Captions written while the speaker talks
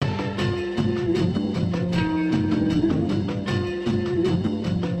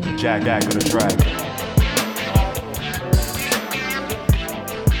Jack on the track.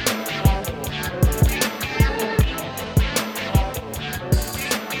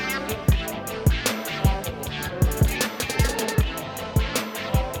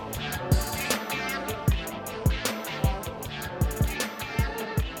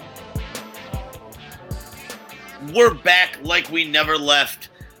 We're back like we never left.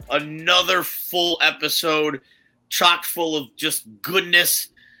 Another full episode, chock full of just goodness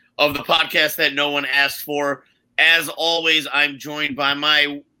of the podcast that no one asked for. As always, I'm joined by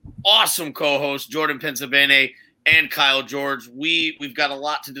my awesome co-host, Jordan Pensabene and Kyle George. We've got a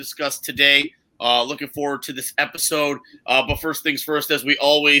lot to discuss today. Looking forward to this episode. But first things first, as we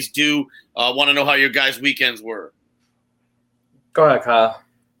always do, want to know how your guys' weekends were. Go ahead, Kyle.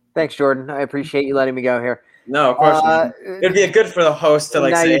 Thanks, Jordan. I appreciate you letting me go here. No, of course. It'd be good for the host to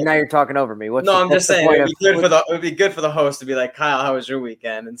now you're talking over me. I'm just saying it would be good for the host to be like, Kyle, how was your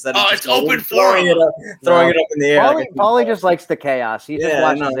weekend? Instead of it's open forum. Throwing it up in the air. Paulie just likes the chaos. He just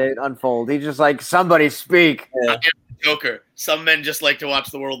watches it unfold. He's just like, somebody speak. Yeah. Joker. Some men just like to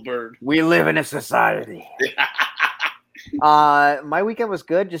watch the world burn. We live in a society. My weekend was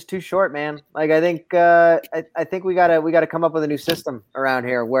good, just too short, man. Like I think we gotta come up with a new system around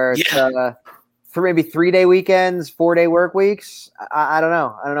here where it's maybe 3-day weekends, 4-day work weeks. I don't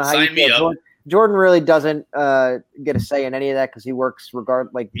know. I don't know how Sign you feel. Jordan really doesn't get a say in any of that because he works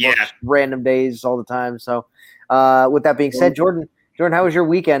works random days all the time. So with that being said, Jordan, how was your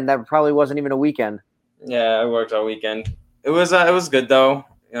weekend? That probably wasn't even a weekend. Yeah, I worked all weekend. It was good though.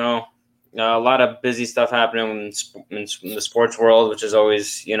 A lot of busy stuff happening in the sports world, which is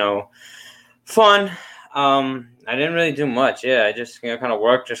always fun. I didn't really do much. Yeah, I just kind of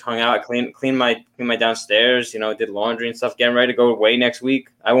worked, just hung out, cleaned my downstairs. Did laundry and stuff. Getting ready to go away next week.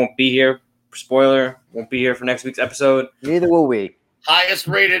 I won't be here. Spoiler: won't be here for next week's episode. Neither will we. Highest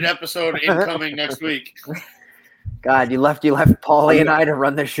rated episode incoming next week. God, you left Paulie and I to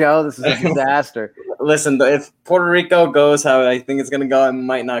run the show. This is a disaster. Listen, if Puerto Rico goes how I think it's gonna go, I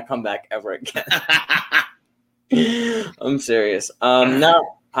might not come back ever again. I'm serious.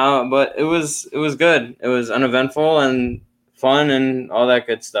 But it was good. It was uneventful and fun and all that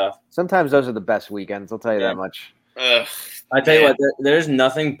good stuff. Sometimes those are the best weekends. I'll tell you that much. I tell you what, there's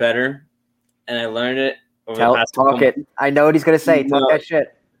nothing better, and I learned it. Talk it. I know what he's gonna say. Talk that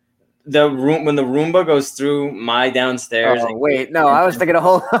shit. When the Roomba goes through my downstairs. Oh wait, no, I was thinking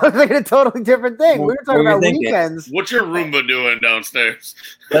a totally different thing. We were talking about weekends. What's your Roomba doing downstairs?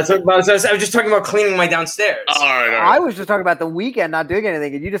 That's what I was just talking about cleaning my downstairs. All right. I was just talking about the weekend, not doing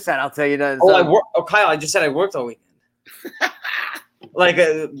anything, and you just said, "I'll tell you that." Kyle, I just said I worked all weekend. What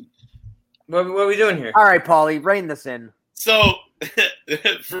are we doing here? All right, Paulie, rein this in. So,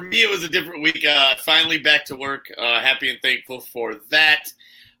 for me, it was a different week. Finally back to work. Happy and thankful for that.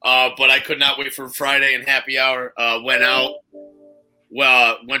 But I could not wait for Friday and happy hour. Went out.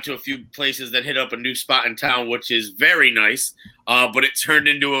 Well, went to a few places that hit up a new spot in town, which is very nice. But it turned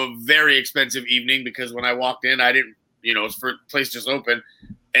into a very expensive evening because when I walked in, I didn't, it's for place just open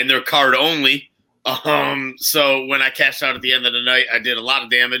and they're card only. So when I cashed out at the end of the night, I did a lot of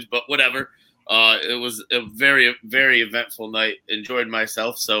damage, but whatever. It was a very, very eventful night. Enjoyed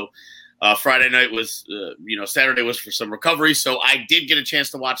myself. So, Friday night was, Saturday was for some recovery. So I did get a chance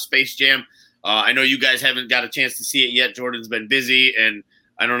to watch Space Jam. I know you guys haven't got a chance to see it yet. Jordan's been busy, and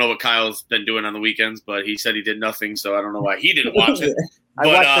I don't know what Kyle's been doing on the weekends, but he said he did nothing, so I don't know why he didn't watch it. I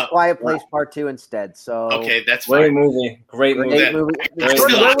watched The Quiet Place Part 2 instead. So okay, that's fine. Great movie.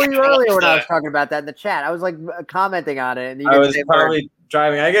 Jordan, where were you earlier when I was talking about that in the chat? I was like commenting on it, and I was probably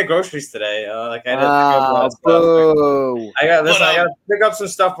driving. I get groceries today. I got to pick up some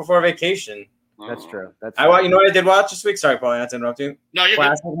stuff before vacation. That's true. You know what I did watch this week? Sorry, Paul, not to interrupt you. No, you're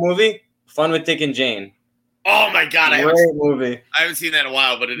Classic movie, Fun with Dick and Jane. Oh my God, great movie. I haven't seen that in a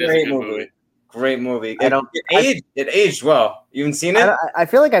while, but it is a good movie. Great movie. It aged well. You haven't seen it? I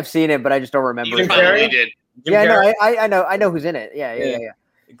feel like I've seen it, but I just don't remember. You probably did. I know who's in it. Yeah.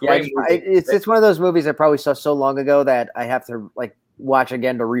 It's one of those movies I probably saw so long ago that I have to watch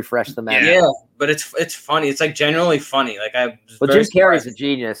again to refresh the memory. Yeah, but it's funny. It's genuinely funny. Jim Carrey's a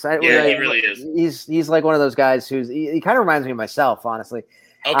genius. He really is. He's like one of those guys he kind of reminds me of myself, honestly.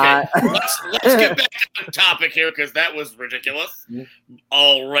 Okay, let's get back on topic here because that was ridiculous.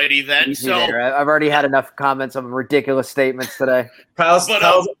 Alrighty then. So I've already had enough comments on ridiculous statements today. Kyle's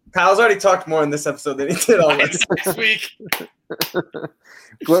already talked more in this episode than he did all next week.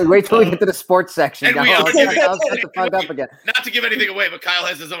 Wait till we get to the sports section. I'll shut the fuck up again. Not to give anything away, but Kyle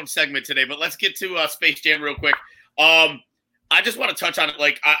has his own segment today. But let's get to Space Jam real quick. I just want to touch on it.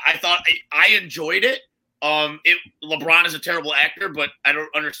 I thought I enjoyed it. LeBron is a terrible actor, but I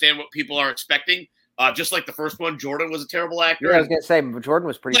don't understand what people are expecting. Just like the first one, Jordan was a terrible actor. Yeah, I was gonna say Jordan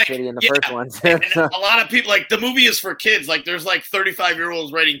was pretty shitty in the first one. A lot of people the movie is for kids. Like there's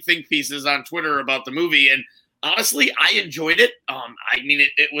 35-year-olds writing think pieces on Twitter about the movie, and honestly, I enjoyed it. I mean,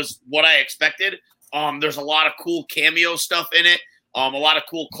 it was what I expected. There's a lot of cool cameo stuff in it. A lot of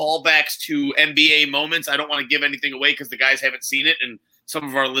cool callbacks to NBA moments. I don't want to give anything away because the guys haven't seen it, and some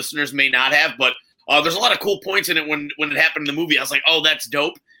of our listeners may not have. But there's a lot of cool points in it when it happened in the movie. I was like, oh, that's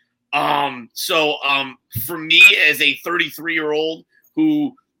dope. So for me as a 33-year-old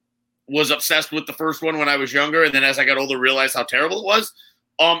who was obsessed with the first one when I was younger, and then as I got older realized how terrible it was,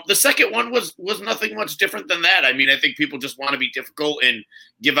 the second one was nothing much different than that. I mean, I think people just want to be difficult and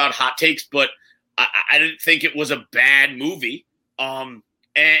give out hot takes, but I didn't think it was a bad movie.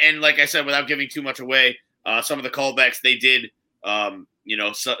 And like I said, without giving too much away, some of the callbacks they did, some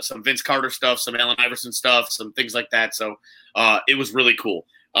Vince Carter stuff, some Allen Iverson stuff, some things like that. So it was really cool.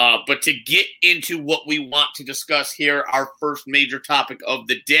 But to get into what we want to discuss here, our first major topic of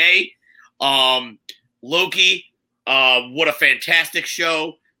the day, Loki, what a fantastic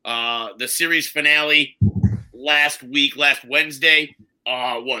show. The series finale last Wednesday,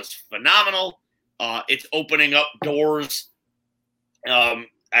 was phenomenal. It's opening up doors. I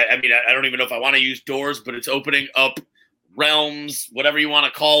mean, I don't even know if I want to use doors, but it's opening up realms, whatever you want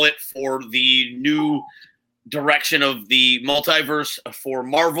to call it, for the new direction of the multiverse for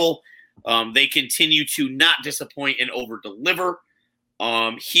Marvel. They continue to not disappoint and over-deliver.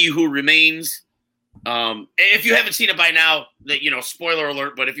 He Who Remains. If you haven't seen it by now, spoiler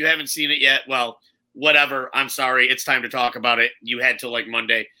alert, but if you haven't seen it yet, well, whatever. I'm sorry. It's time to talk about it. You had till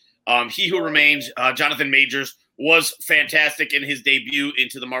Monday. He Who Remains, Jonathan Majors, was fantastic in his debut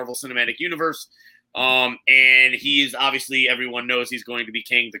into the Marvel Cinematic Universe. And he is obviously, everyone knows he's going to be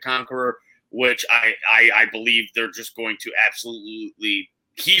Kang the Conqueror, which I believe they're just going to absolutely,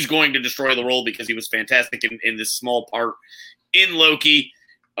 he's going to destroy the role because he was fantastic in this small part in Loki.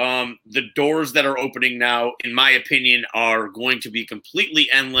 The doors that are opening now, in my opinion, are going to be completely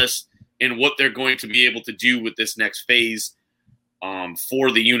endless in what they're going to be able to do with this next phase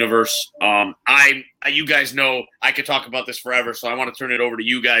for the universe. You guys know I could talk about this forever, so I want to turn it over to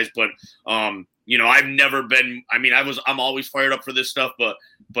you guys. But I've never been. I mean, I'm always fired up for this stuff, but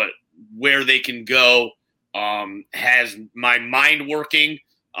where they can go has my mind working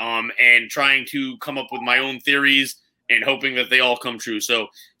and trying to come up with my own theories and hoping that they all come true. So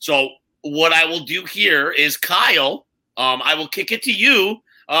what I will do here is, Kyle, I will kick it to you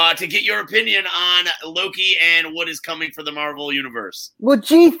to get your opinion on Loki and what is coming for the Marvel Universe. Well,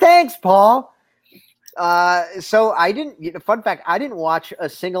 gee, thanks, Paul. So I didn't. Fun fact: I didn't watch a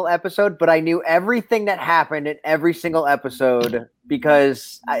single episode, but I knew everything that happened in every single episode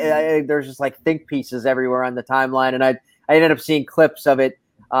because there's just think pieces everywhere on the timeline, and I ended up seeing clips of it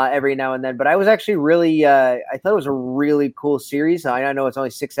every now and then. But I was actually really, I thought it was a really cool series. I know it's only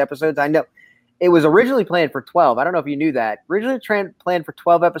 6 episodes. I know it was originally planned for 12. I don't know if you knew that. Originally planned for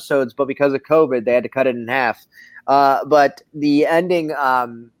 12 episodes, but because of COVID, they had to cut it in half. But the ending,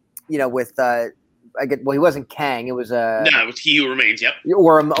 with he wasn't Kang. It was no, it was He Who Remains. Yep.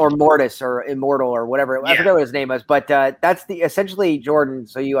 Or Mortis or Immortal or whatever. Yeah. I forget what his name was, but that's essentially Jordan.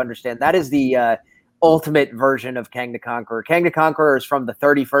 So you understand that is the ultimate version of Kang the Conqueror. Kang the Conqueror is from the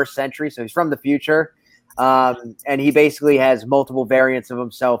 31st century, so he's from the future, and he basically has multiple variants of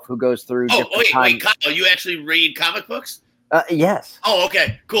himself who goes through. Wait, Kyle, you actually read comic books? Yes. Oh,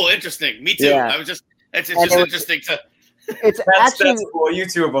 okay, cool, interesting. Me too. Yeah. It's just interesting to. It's that's cool. You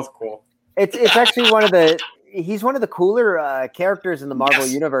two are both cool. It's actually he's one of the cooler characters in the Marvel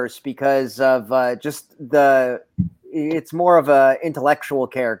universe because of it's more of a intellectual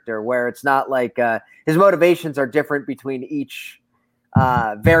character where it's not his motivations are different between each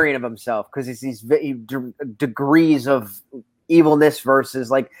variant of himself because it's these degrees of evilness versus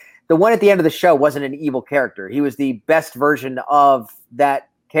the one at the end of the show wasn't an evil character. He was the best version of that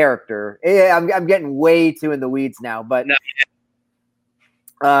character. I'm getting way too in the weeds now, but no.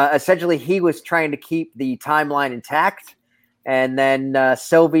 Essentially, he was trying to keep the timeline intact, and then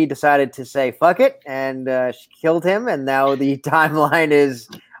Sylvie decided to say "fuck it," and she killed him. And now the timeline is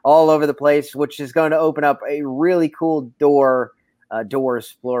all over the place, which is going to open up a really cool doors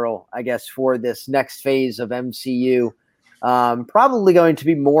plural, I guess, for this next phase of MCU. Probably going to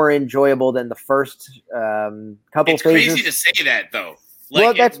be more enjoyable than the first couple it's phases. It's crazy to say that, though.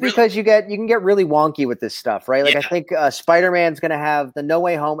 Well, that's because you can get really wonky with this stuff, right? I think Spider-Man's going to have the No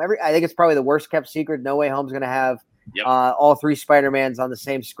Way Home. I think it's probably the worst kept secret. No Way Home's going to have all 3 Spider-Mans on the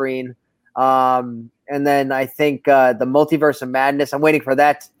same screen. And then I think the Multiverse of Madness. I'm waiting for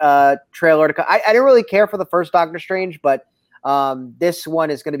that trailer to come. I didn't really care for the first Doctor Strange, but this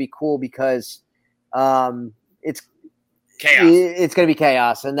one is going to be cool because it's chaos. It's going to be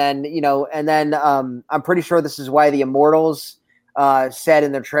chaos. And then I'm pretty sure this is why the Immortals said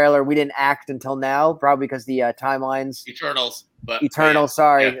in their trailer we didn't act until now, probably because the timelines. Eternals.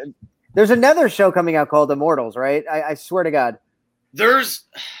 Sorry. Yeah. There's another show coming out called Immortals, right? I swear to God.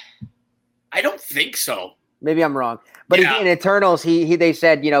 I don't think so. Maybe I'm wrong. But in Eternals, they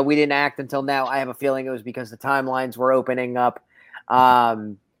said, we didn't act until now. I have a feeling it was because the timelines were opening up.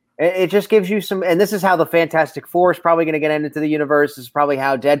 It just gives you some, and this is how the Fantastic Four is probably going to get into the universe. This is probably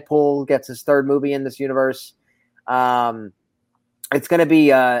how Deadpool gets his third movie in this universe. It's gonna be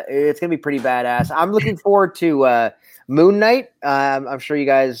pretty badass. I'm looking forward to Moon Knight. I'm sure you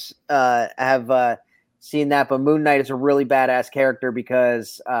guys have seen that, but Moon Knight is a really badass character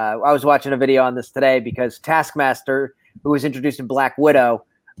because I was watching a video on this today because Taskmaster, who was introduced in Black Widow,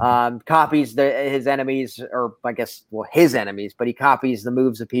 copies his enemies, or I guess his enemies, but he copies the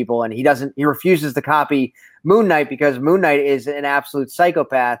moves of people, and he refuses to copy Moon Knight because Moon Knight is an absolute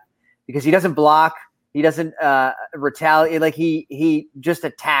psychopath because he doesn't block. He doesn't retaliate. Like he just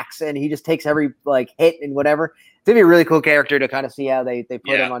attacks and he just takes every hit and whatever. It's gonna be a really cool character to kind of see how they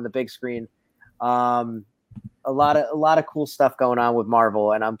put him on the big screen. A lot of cool stuff going on with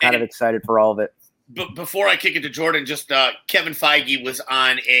Marvel, and I'm kind of excited for all of it. But before I kick it to Jordan, just Kevin Feige was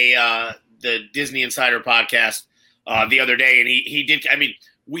on the Disney Insider podcast the other day, and he did. I mean,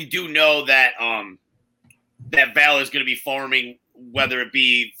 we do know that that Val is going to be forming, whether it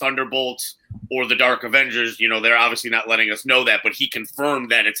be Thunderbolts or the Dark Avengers. They're obviously not letting us know that, but he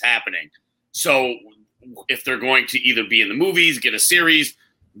confirmed that it's happening. So if they're going to either be in the movies, get a series,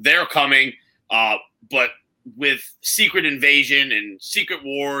 they're coming. But with Secret Invasion and Secret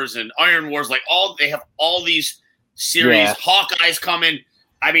Wars and Iron Wars, they have all these series. Yeah. Hawkeye's coming.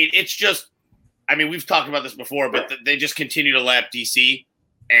 I mean, we've talked about this before, but they just continue to lap DC,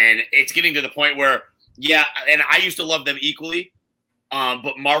 and it's getting to the point where, and I used to love them equally.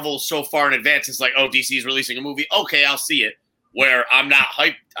 But Marvel's so far in advance, it's like, oh, DC is releasing a movie. Okay, I'll see it. Where I'm not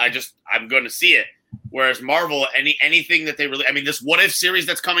hyped, I'm going to see it. Whereas Marvel, anything that they really, this What If series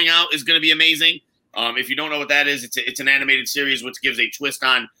that's coming out is going to be amazing. If you don't know what that is, it's an animated series which gives a twist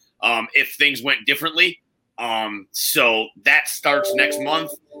on if things went differently. So that starts next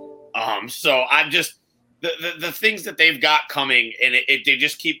month. So I'm just the things that they've got coming, and they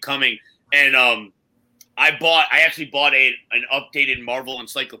just keep coming. And I actually bought an updated Marvel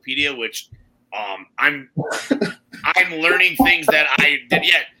encyclopedia, which I'm learning things that I did.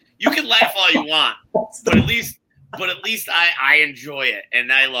 Yeah, you can laugh all you want, but at least I enjoy it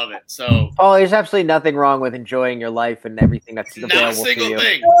and I love it. So, there's absolutely nothing wrong with enjoying your life and everything that's available not a single to you.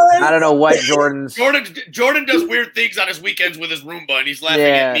 Thing. I don't know what Jordan does weird things on his weekends with his Roomba, and he's laughing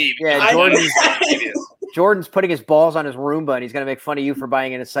at me. Yeah, Jordan's putting his balls on his Roomba, and he's gonna make fun of you for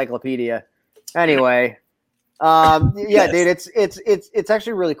buying an encyclopedia. Anyway. Dude, it's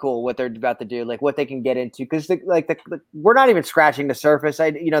actually really cool what they're about to do, what they can get into, because we're not even scratching the surface.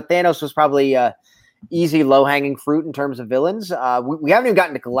 Thanos was probably easy, low hanging fruit in terms of villains. We haven't even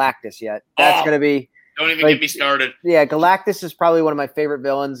gotten to Galactus yet. That's gonna be. Don't even get me started. Yeah, Galactus is probably one of my favorite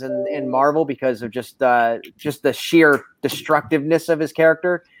villains in Marvel because of just the sheer destructiveness of his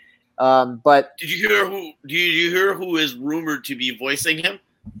character. But did you hear who is rumored to be voicing him?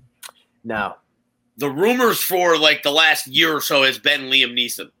 No. The rumors for the last year or so has been Liam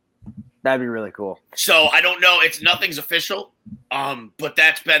Neeson. That'd be really cool. So I don't know. Nothing's official. But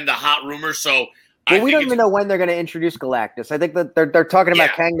that's been the hot rumor. So we don't even know when they're going to introduce Galactus. I think that they're talking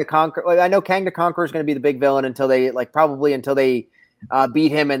about Kang the Conqueror. I know Kang the Conqueror is going to be the big villain until they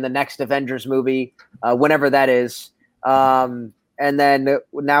beat him in the next Avengers movie, whenever that is. And then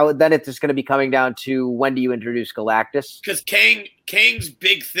it's just going to be coming down to when do you introduce Galactus? Because Kang's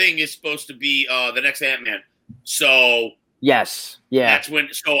big thing is supposed to be the next Ant-Man. So yes, yeah, that's when.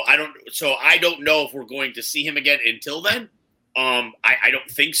 So I don't know if we're going to see him again until then. I don't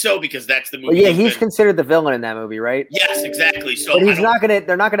think so because that's the movie. Well, yeah, he's considered the villain in that movie, right? Yes, exactly. So but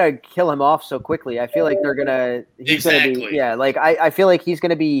they're not gonna kill him off so quickly. I feel like they're gonna. Exactly. Gonna be, yeah, I feel like he's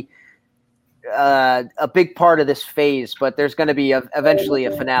gonna be a big part of this phase, but there's going to be eventually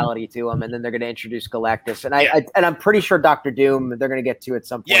a finality to him, and then they're going to introduce Galactus, and I'm pretty sure Doctor Doom they're going to get to at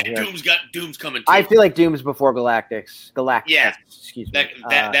some point. Yeah, here. Doom's coming. Too. I feel like Doom's before Galactus. Yeah, excuse me.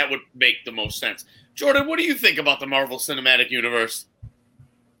 That would make the most sense. Jordan, what do you think about the Marvel Cinematic Universe?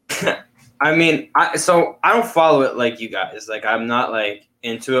 I don't follow it like you guys. I'm not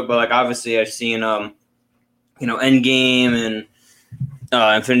into it, but obviously I've seen Endgame and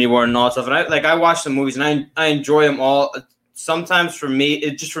Infinity War and all that stuff. And I watch the movies and I enjoy them all. Sometimes for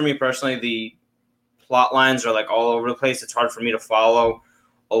me personally, the plot lines are like all over the place. It's hard for me to follow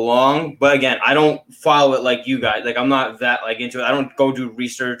along. But again, I don't follow it like you guys. Like I'm not that like into it. I don't go do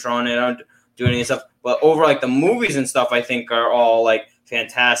research on it. I don't do any stuff. But over like the movies and stuff, I think are all like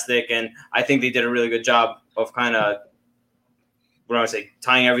fantastic, and I think they did a really good job of kind of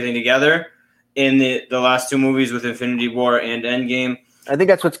tying everything together in the last two movies with Infinity War and Endgame. I think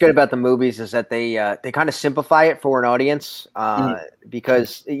that's what's good about the movies is that they kind of simplify it for an audience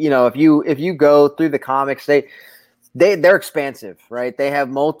because if you go through the comics, they're expansive, right? They have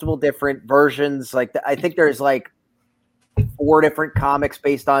multiple different versions. Like I think there's like 4 different comics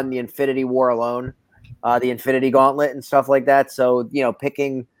based on the Infinity War alone, the Infinity Gauntlet and stuff like that. So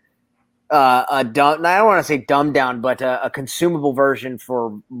picking I don't want to say dumbed down, but a consumable version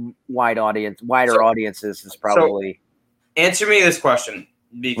for wider audiences is probably. So answer me this question.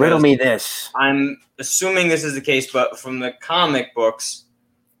 Because riddle me this. I'm assuming this is the case, but from the comic books,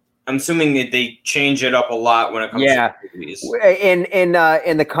 I'm assuming that they change it up a lot when it comes to movies. In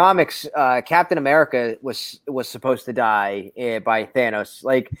the comics, Captain America was supposed to die by Thanos.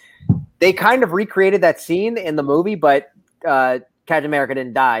 Like they kind of recreated that scene in the movie, but Captain America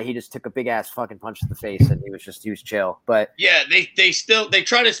didn't die. He just took a big ass fucking punch to the face, and he was chill. But yeah, they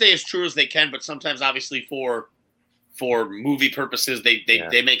try to stay as true as they can, but sometimes obviously for movie purposes they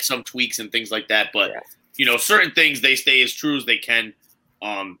make some tweaks and things like that. But certain things they stay as true as they can.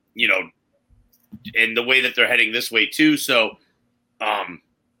 And the way that they're heading this way too. So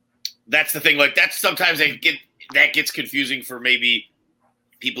that's the thing. Like that's sometimes that gets confusing for maybe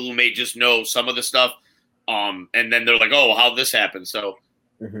people who may just know some of the stuff. And then they're like, oh, how'd this happen? So,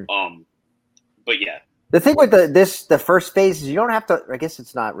 but yeah. The thing with the first phase is you don't have to. I guess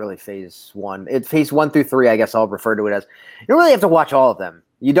it's not really phase 1. It's phase 1 through 3. I guess I'll refer to it as. You don't really have to watch all of them.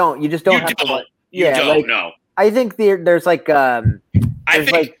 You don't. You just don't have to. No. I think there's like I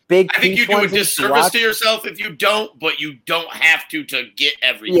think you do a disservice to yourself if you don't, but you don't have to get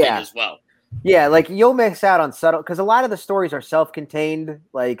everything as well. Yeah, like you'll miss out on subtle because a lot of the stories are self-contained.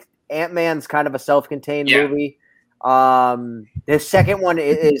 Like Ant-Man's kind of a self-contained movie. The second one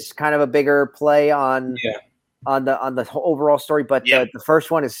is kind of a bigger play on the whole overall story, but the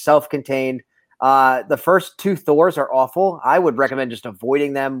first one is self-contained. The first 2 Thors are awful. I would recommend just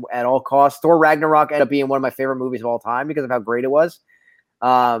avoiding them at all costs. Thor Ragnarok ended up being one of my favorite movies of all time because of how great it was.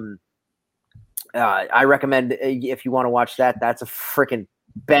 I recommend if you want to watch that. That's a freaking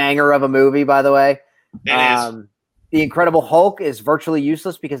banger of a movie, by the way. It is. The Incredible Hulk is virtually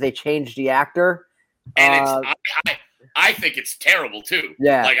useless because they changed the actor. And I think it's terrible too.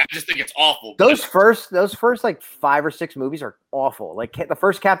 Yeah, like I just think it's awful. Those first like 5 or 6 movies are awful. Like the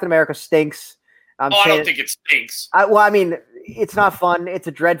first Captain America stinks. I don't think it stinks. I mean, it's not fun. It's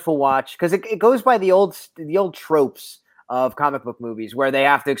a dreadful watch because it goes by the old tropes of comic book movies where they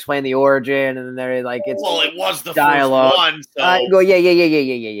have to explain the origin and then they're like, it's it was the dialogue. First one. So.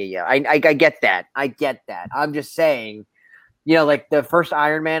 Yeah. I get that. I'm just saying, like the first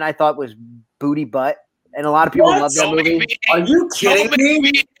Iron Man I thought was booty butt. And a lot of people love that movie. Are you kidding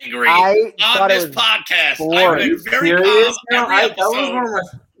me? I thought on this podcast. I've been very calm.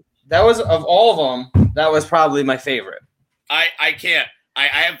 That was of all of them. That was probably my favorite. I can't.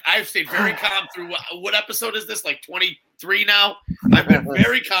 I've stayed very calm through what episode is this? Like 23 now. I've been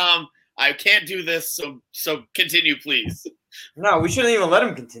very calm. I can't do this. So continue, please. No, we shouldn't even let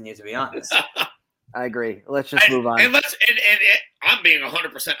him continue. To be honest, I agree. Let's just move on. And I'm being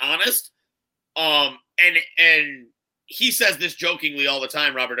 100% honest. And he says this jokingly all the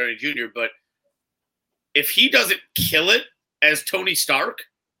time, Robert Downey Jr., but if he doesn't kill it as Tony Stark,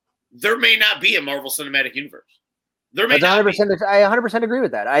 there may not be a Marvel Cinematic Universe. There may not be. I 100% agree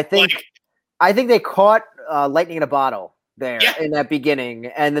with that. I think they caught lightning in a bottle there in that beginning,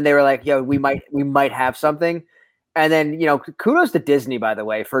 and then they were like, "Yo, we might have something." And then kudos to Disney, by the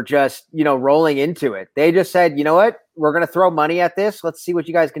way, for just rolling into it. They just said, "You know what? We're gonna throw money at this. Let's see what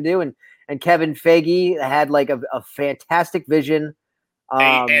you guys can do." And Kevin Feige had like a fantastic vision.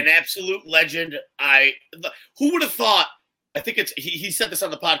 An absolute legend. Who would have thought? I think he said this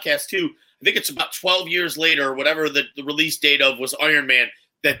on the podcast too. I think it's about 12 years later, or whatever the release date of was Iron Man,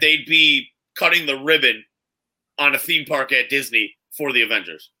 that they'd be cutting the ribbon on a theme park at Disney for the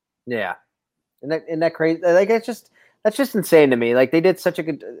Avengers. Yeah. Isn't that crazy? Like that's just insane to me. Like they did such a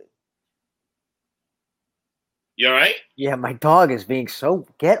good. You all right? Yeah, my dog is being so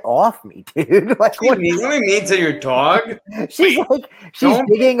get off me, dude. Like What do you mean to your dog? she's Wait, like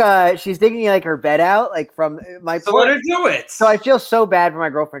she's digging like her bed out like from my So let her do it. So I feel so bad for my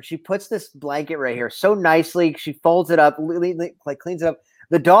girlfriend. She puts this blanket right here so nicely. She folds it up, like cleans it up.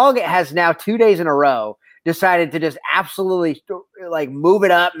 The dog has now 2 days in a row decided to just absolutely like move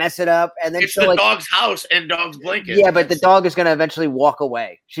it up, mess it up, and then it's the dog's house and dog's blanket. Yeah, but the dog is going to eventually walk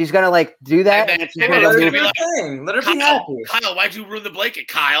away. She's going to like do that. And she's then gonna it's move gonna be like, let her be happy. Kyle, why'd you ruin the blanket,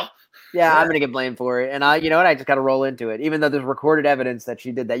 Kyle? Yeah, I'm going to get blamed for it. And you know what? I just got to roll into it, even though there's recorded evidence that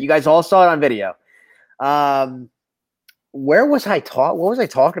she did that. You guys all saw it on video. Where was I taught? What was I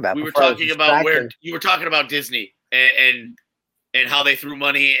talking about? We were talking about where you were talking about Disney and how they threw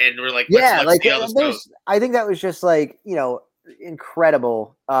money and were like, let's like see how this goes. I think that was just like,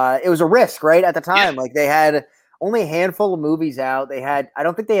 incredible. It was a risk, right? At the time, like they had only a handful of movies out. I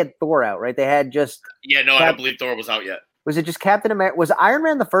don't think they had Thor out, right? They had just I don't believe Thor was out yet. Was it just Captain America? Was Iron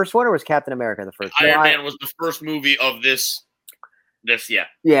Man the first one, or was Captain America the first? Iron Man was the first movie of this.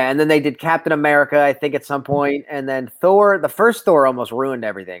 Yeah, and then they did Captain America, I think, at some point, and then Thor. The first Thor almost ruined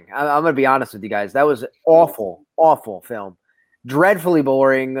everything. I'm going to be honest with you guys. That was awful film, dreadfully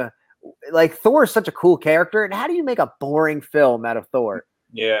boring. Like Thor is such a cool character, and how do you make a boring film out of Thor?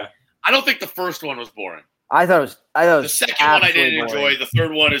 Yeah, I don't think the first one was boring. I thought it was the second one I didn't enjoy. The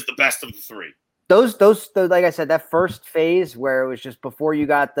third one is the best of the three. Those like I said, that first phase where it was just before you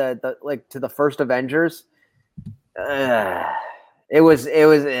got the like to the first Avengers. It was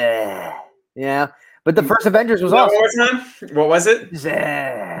yeah. But the first Avengers was awesome. One more time? What was it?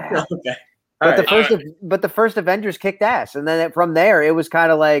 Okay. But the first Avengers kicked ass, and then from there it was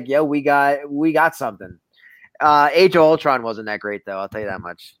kind of like, yo, we got something. Age of Ultron wasn't that great though. I'll tell you that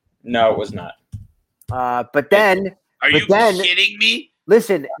much. No, it was not. But then, are you kidding me?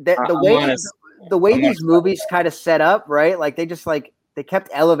 Listen, the way these movies kind of set up, right? Like they just like. They kept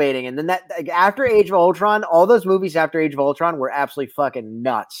elevating, and then after Age of Ultron, all those movies after Age of Ultron were absolutely fucking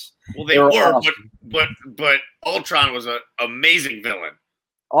nuts. Well, they were awesome. but Ultron was an amazing villain.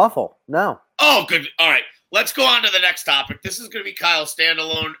 Awful. No. Oh, good. All right, let's go on to the next topic. This is going to be Kyle's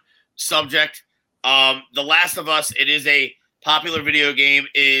standalone subject. The Last of Us. It is a popular video game.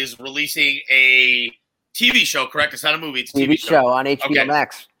 Is releasing a TV show, correct? It's not a movie. It's a TV show on HBO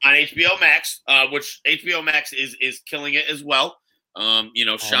Max. On HBO Max, which HBO Max is killing it as well.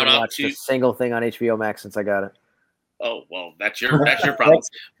 Shout out to a single thing on HBO Max since I got it. Oh well, that's your problem.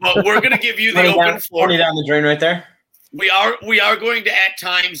 But we're gonna give you the open floor. Down the drain right there. We are going to at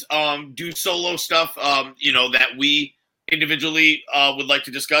times do solo stuff. That we individually would like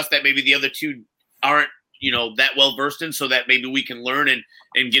to discuss that maybe the other two aren't that well versed in, so that maybe we can learn and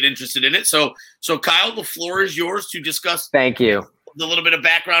get interested in it. So Kyle, the floor is yours to discuss. Thank you. A little bit of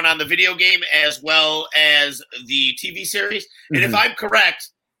background on the video game as well as the TV series. And if I'm correct,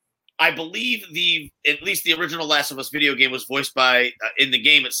 I believe at least the original Last of Us video game was voiced by in the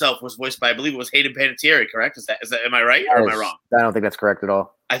game itself was voiced by, I believe it was Hayden Panettiere, correct? Is that am I right or am I wrong? I don't think that's correct at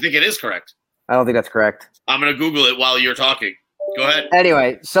all. I think it is correct. I don't think that's correct. I'm going to Google it while you're talking. Go ahead.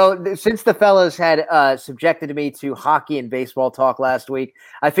 Anyway, so since the fellas had subjected me to hockey and baseball talk last week,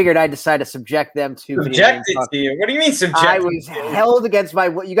 I figured I'd decide to subject them to subjected to you. What do you mean subjected? I was held against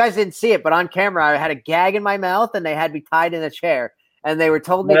you guys didn't see it, but on camera I had a gag in my mouth and they had me tied in a chair and they were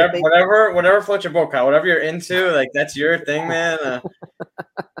told me whatever floats your boat, Kyle. Whatever you're into, like that's your thing, man.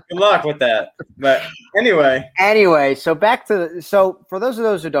 Good luck with that. But anyway, so for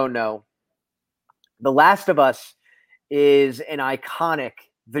those who don't know, The Last of Us is an iconic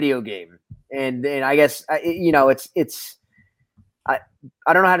video game, and I guess it's I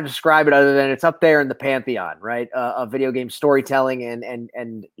don't know how to describe it other than it's up there in the pantheon, right? Of video game storytelling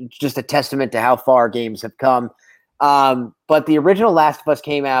and just a testament to how far games have come. But the original Last of Us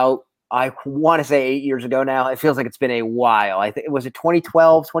came out, I want to say 8 years ago now. It feels like it's been a while. I think it was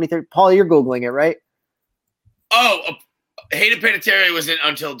 2012, 2013. Paul, you're Googling it, right? Oh, Hayden Panettiere was in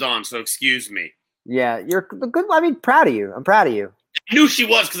Until Dawn, so excuse me. Yeah, you're good. I mean, proud of you. I'm proud of you. I knew she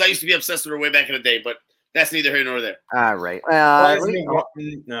was because I used to be obsessed with her way back in the day, but that's neither here nor there. All right.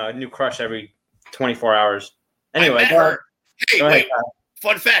 New crush every 24 hours. Anyway, wait.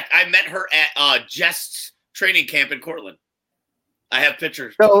 Fun fact: I met her at Jest's training camp in Cortland. I have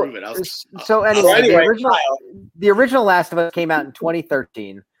pictures to prove it. The original Last of Us came out in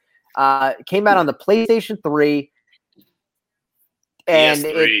 2013. Came out on the PlayStation 3, and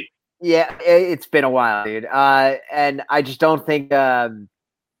PS3. It's been a while, dude. And I just don't think I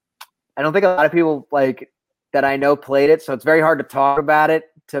don't think a lot of people like that I know played it, so it's very hard to talk about it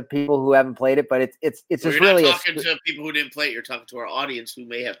to people who haven't played it, but it's Well, just you're really not talking to people who didn't play it. You're talking to our audience who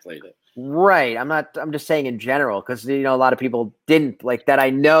may have played it. Right. I'm just saying in general, because a lot of people didn't like that. I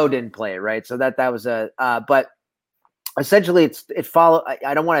know didn't play it, right? So that was but essentially it follow.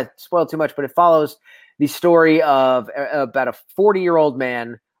 I don't want to spoil too much, but it follows the story of about a 40-year-old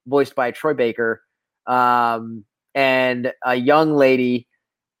man voiced by Troy Baker, and a young lady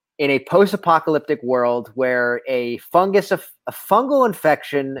in a post-apocalyptic world where a fungal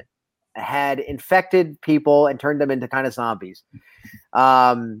infection had infected people and turned them into kind of zombies.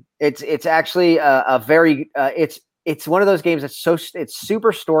 It's actually a very it's one of those games it's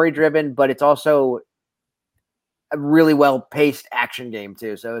super story driven, but it's also a really well paced action game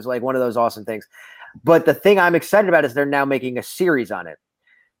too. So it's like one of those awesome things. But the thing I'm excited about is they're now making a series on it.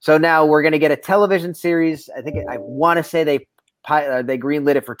 So now we're going to get a television series. I want to say they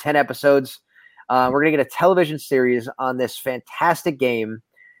greenlit it for 10 episodes. We're going to get a television series on this fantastic game.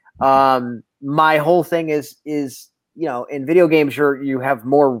 My whole thing is in video games, you have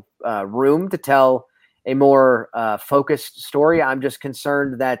more room to tell a more focused story. I'm just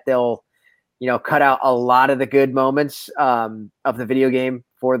concerned that they'll cut out a lot of the good moments of the video game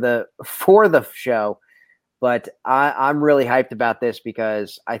for the show. But I'm really hyped about this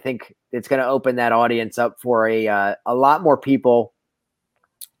because I think it's going to open that audience up for a lot more people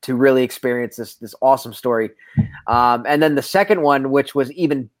to really experience this awesome story. And then the second one, which was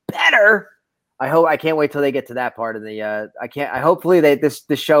even better. I can't wait till they get to that part of the. Hopefully this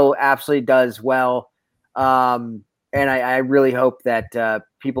show absolutely does well. And I really hope that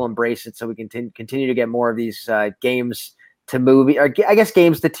people embrace it so we can continue to get more of these games to movie, or I guess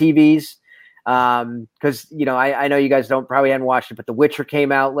games to TVs. Because I know you guys probably hadn't watched it, but The Witcher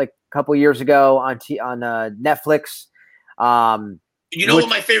came out like a couple years ago on Netflix. What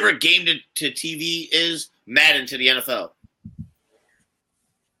my favorite game to TV is? Madden to the NFL.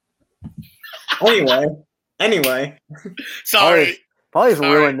 Anyway. Sorry. Paulie's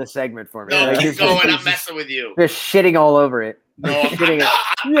ruined the segment for me. No, keep going. I'm messing with you. Just shitting all over it. No, I'm not.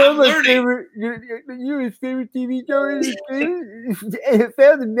 I'm learning. Your favorite TV show is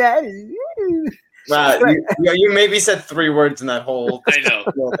NFL and Madden. Wow, you maybe said 3 words in that whole. I know.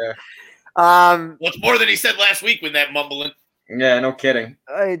 There. What's more than he said last week with that mumbling? Yeah, no kidding.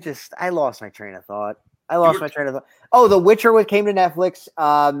 I lost my train of thought. Oh, The Witcher came to Netflix.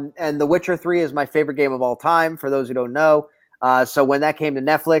 And The Witcher 3 is my favorite game of all time, for those who don't know. So when that came to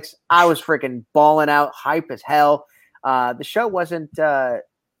Netflix, I was freaking balling out, hype as hell. The show wasn't the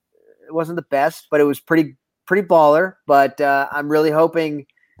best, but it was pretty baller. But I'm really hoping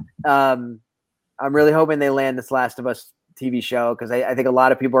they land this Last of Us TV show, because I think a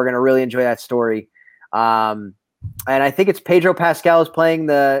lot of people are going to really enjoy that story. And I think it's Pedro Pascal is playing.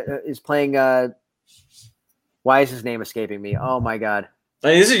 Why is his name escaping me? Oh my god!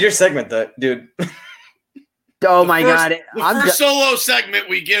 This is your segment, dude. Oh my god! The first solo segment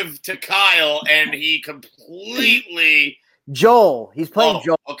we give to Kyle, and he completely Joel. He's playing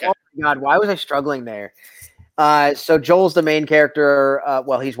Joel. Okay. Oh my god! Why was I struggling there? So Joel's the main character.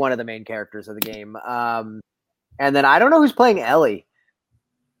 Well, he's one of the main characters of the game. And then I don't know who's playing Ellie.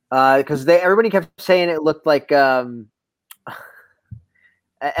 Because everybody kept saying it looked like Ellen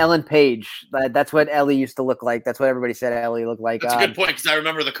Page. That's what Ellie used to look like. That's what everybody said Ellie looked like. That's a good point, because I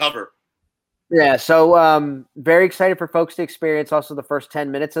remember the cover. Yeah, so very excited for folks to experience also the first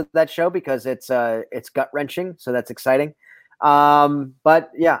 10 minutes of that show, because it's gut-wrenching, so that's exciting.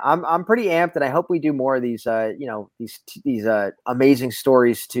 But yeah, I'm pretty amped, and I hope we do more of these these amazing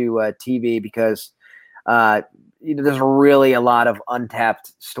stories to TV, because there's really a lot of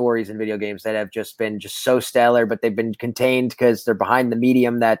untapped stories in video games that have just been so stellar, but they've been contained because they're behind the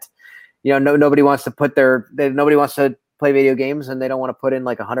medium that nobody wants to nobody wants to play video games, and they don't want to put in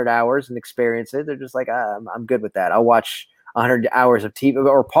like 100 hours and experience it. They're just like, I'm good with that. I'll watch 100 hours of TV,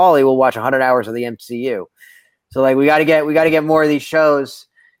 or Paulie will watch 100 hours of the MCU. So like we got to get more of these shows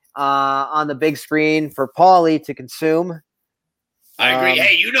on the big screen for Paulie to consume. I agree.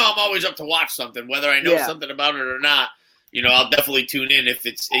 Hey, I'm always up to watch something, whether I know something about it or not. I'll definitely tune in if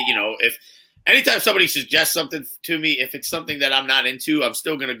it's if anytime somebody suggests something to me, if it's something that I'm not into, I'm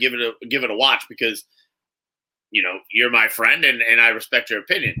still gonna give it a watch, because you're my friend, and I respect your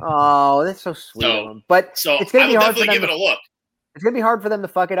opinion. Oh, that's so sweet of them. But it's gonna be hard for them give it a look. It's gonna be hard for them to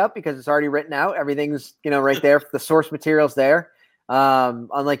fuck it up, because it's already written out. Everything's right there. The source material's there.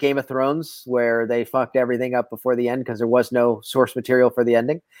 Unlike Game of Thrones, where they fucked everything up before the end because there was no source material for the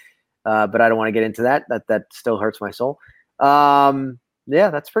ending. But I don't want to get into that. That still hurts my soul. Yeah,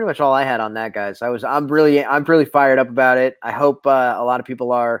 that's pretty much all I had on that, guys. I'm really fired up about it. I hope a lot of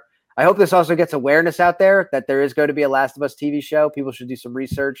people are. I hope this also gets awareness out there that there is going to be a Last of Us TV show. People should do some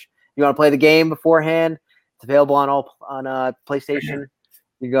research. You want to play the game beforehand? It's available on PlayStation.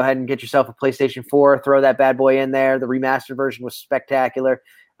 You go ahead and get yourself a PlayStation 4. Throw that bad boy in there. The remastered version was spectacular.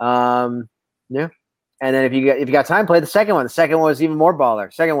 Yeah. And then if you got time, play the second one. The second one was even more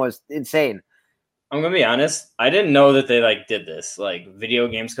baller. Second one was insane. I'm gonna be honest. I didn't know that they like did this like video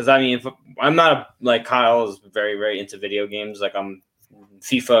games because I mean, if, I'm not like Kyle is very very into video games. Like I'm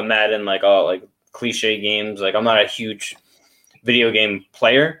FIFA, Madden, like all like cliche games. Like I'm not a huge video game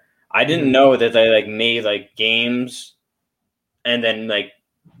player. I didn't know that they like made like games, and then like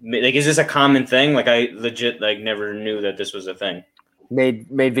is this a common thing? Like I legit like never knew that this was a thing. Made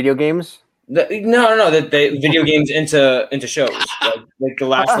video games. No. That they video games into shows like the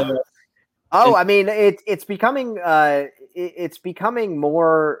last. Oh, I mean, it's becoming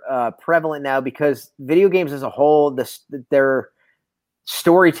more prevalent now because video games as a whole, their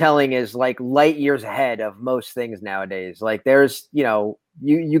storytelling is like light years ahead of most things nowadays. Like there's,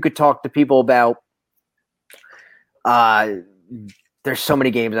 you could talk to people about. There's so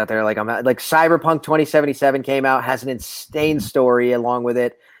many games out there. Like Cyberpunk 2077 came out, has an insane story along with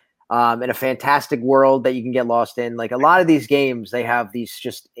it. In a fantastic world that you can get lost in. Like a lot of these games, they have these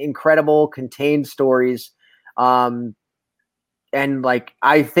just incredible contained stories. And like,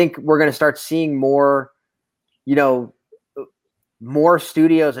 I think we're going to start seeing more, more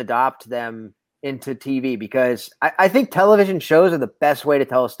studios adopt them into TV because I think television shows are the best way to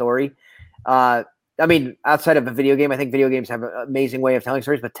tell a story. I mean, outside of a video game, I think video games have an amazing way of telling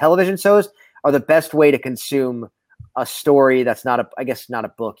stories, but television shows are the best way to consume a story that's not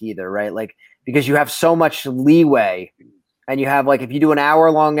a book either, right? Like, because you have so much leeway and you have like, if you do an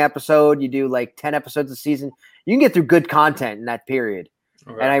hour-long episode, you do like 10 episodes a season, you can get through good content in that period.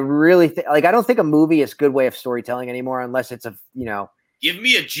 Okay. And I really think, like, I don't think a movie is a good way of storytelling anymore unless it's Give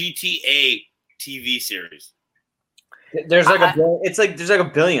me a GTA TV series. There's like there's like a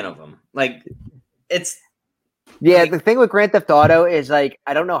billion of them. Like it's. Yeah, the thing with Grand Theft Auto is like,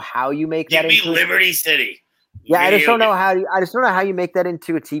 I don't know how you make that. Give me Liberty City. Yeah, I just don't know how you make that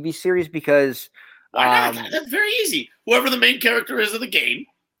into a TV series because why not? That's very easy. Whoever the main character is of the game,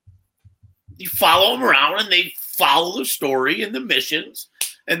 you follow them around and they follow the story and the missions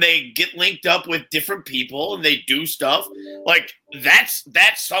and they get linked up with different people and they do stuff. Like that's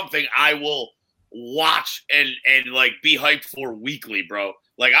something I will watch and like be hyped for weekly, bro.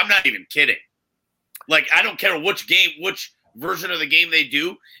 Like I'm not even kidding. Like I don't care which version of the game they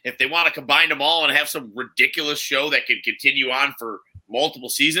do. If they want to combine them all and have some ridiculous show that could continue on for multiple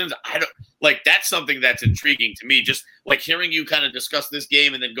seasons, that's something that's intriguing to me. Just like hearing you kind of discuss this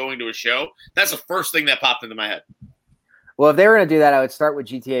game and then going to a show, that's the first thing that popped into my head. Well, if they were going to do that, I would start with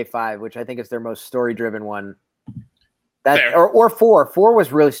GTA 5, which I think is their most story-driven one. Or 4. 4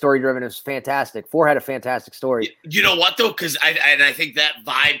 was really story-driven. It was fantastic. 4 had a fantastic story. You know what, though? Because I think that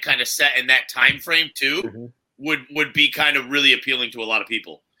vibe kind of set in that time frame, too. Mm-hmm. Would be kind of really appealing to a lot of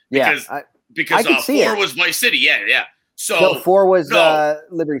people. Because 4 was Vice City. Yeah. So 4 was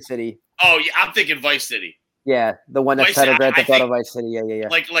Liberty City. Oh, yeah, I'm thinking Vice City. Yeah, the one that settled Grand Theft Auto Vice City. Yeah.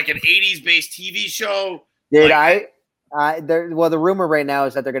 Like an 80s-based TV show. The rumor right now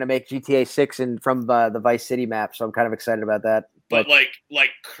is that they're going to make GTA 6 from the Vice City map, so I'm kind of excited about that. But like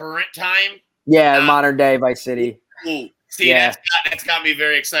current time? Yeah, modern day Vice City. Ooh. See, that's got me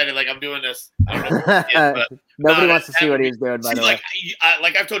very excited. Like I'm doing this. I don't know but nobody wants to see what he's doing. By the way,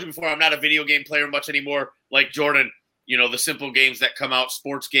 like I've told you before, I'm not a video game player much anymore. Like Jordan, the simple games that come out,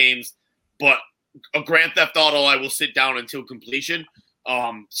 sports games. But a Grand Theft Auto, I will sit down until completion.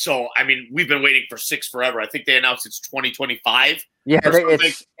 So I mean, we've been waiting for 6 forever. I think they announced it's 2025. Yeah,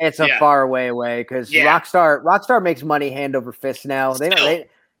 it's a far way away because Rockstar makes money hand over fist now.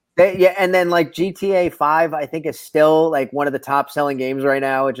 And then like GTA 5, I think is still like one of the top selling games right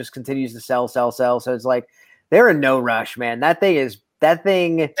now. It just continues to sell. So it's like they're in no rush, man. That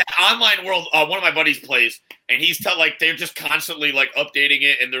online world. One of my buddies plays, and he's they're just constantly like updating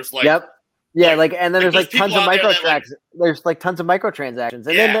it, and there's like and then there's like tons of microtransactions. There's like tons of microtransactions, and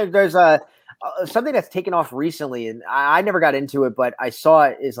then there's something that's taken off recently, and I never got into it, but I saw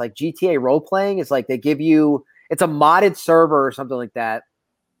it is like GTA role playing. It's like they give you it's a modded server or something like that.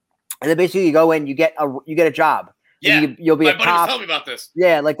 And then basically you go in, you get a job. Yeah, you'll be my a buddy cop. was telling me about this.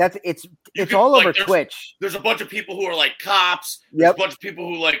 Yeah, like it's all over Twitch. There's a bunch of people who are like cops. There's a bunch of people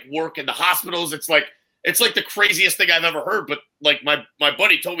who like work in the hospitals. It's like the craziest thing I've ever heard. But like my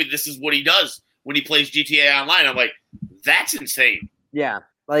buddy told me this is what he does when he plays GTA Online. I'm like, that's insane. Yeah,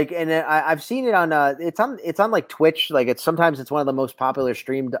 like, and I've seen it on it's on like Twitch. Like sometimes it's one of the most popular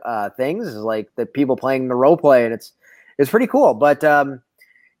streamed things is like the people playing the role play, and it's pretty cool. But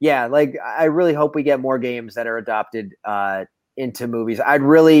yeah, like I really hope we get more games that are adopted into movies. I'd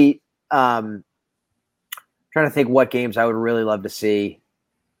really trying to think what games I would really love to see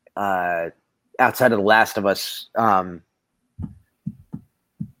outside of The Last of Us.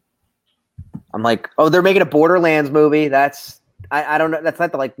 I'm like, oh, they're making a Borderlands movie. I don't know. That's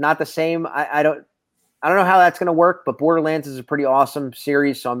not the same. I don't know how that's going to work, but Borderlands is a pretty awesome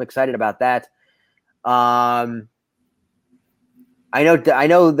series, so I'm excited about that. I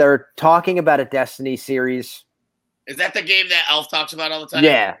know they're talking about a Destiny series. Is that the game that Alf talks about all the time?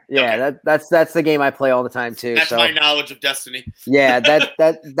 Yeah. Okay. That's the game I play all the time too. That's my knowledge of Destiny. Yeah,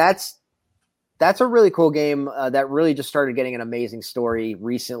 that's a really cool game that really just started getting an amazing story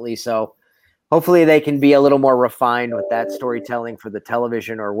recently. So hopefully they can be a little more refined with that storytelling for the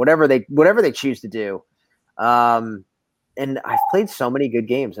television or whatever they choose to do. And I've played so many good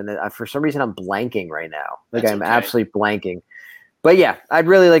games, and for some reason I'm blanking right now. Like I'm absolutely blanking. But yeah, I'd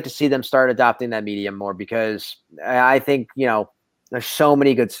really like to see them start adopting that medium more because I think, there's so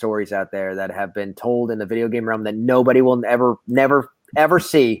many good stories out there that have been told in the video game realm that nobody will never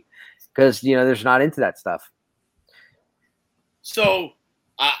see because, there's not into that stuff. So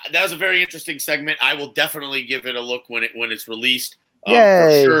that was a very interesting segment. I will definitely give it a look when it's released for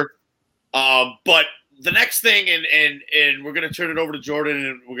sure. But the next thing, and we're going to turn it over to Jordan,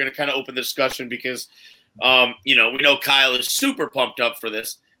 and we're going to kind of open the discussion because we know Kyle is super pumped up for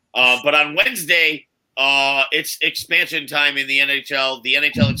this. But on Wednesday, it's expansion time in the NHL. The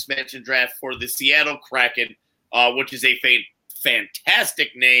NHL expansion draft for the Seattle Kraken, which is a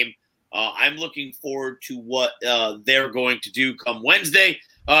fantastic name. I'm looking forward to what they're going to do come Wednesday.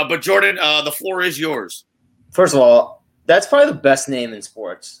 But Jordan, the floor is yours. First of all, that's probably the best name in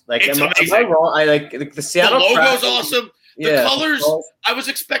sports. Like, it's am I wrong? I like the Seattle. The logo's Kraken. awesome. The colors. I was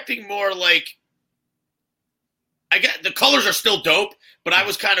expecting more like. I get the colors are still dope, but I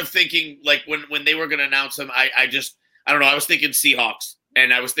was kind of thinking like when they were going to announce them, I don't know. I was thinking Seahawks,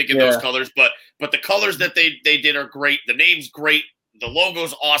 and I was thinking those colors, but the colors that they did are great. The name's great. The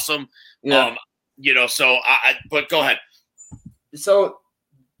logo's awesome. Yeah. So but go ahead. So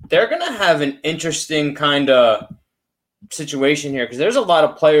they're going to have an interesting kind of situation here because there's a lot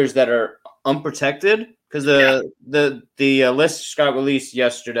of players that are unprotected because the list just got released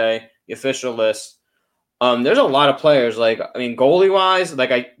yesterday, the official list. There's a lot of players goalie wise,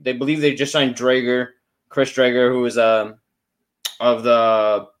 they believe they just signed Chris Drager, who is of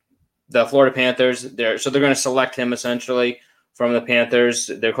the Florida Panthers. They're going to select him essentially from the Panthers.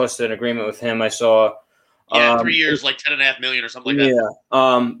 They're close to an agreement with him. I saw. 3 years, like $10.5 million or something like that.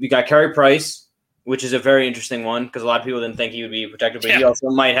 Yeah. We got Carey Price, which is a very interesting one because a lot of people didn't think he would be protected, but he also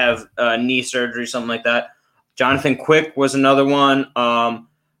might have knee surgery, something like that. Jonathan Quick was another one.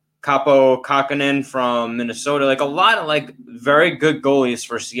 Capo Kakkonen from Minnesota. Like a lot of very good goalies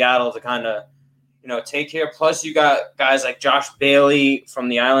for Seattle to kind of, take care. Plus you got guys like Josh Bailey from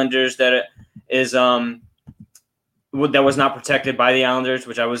the Islanders that is that was not protected by the Islanders,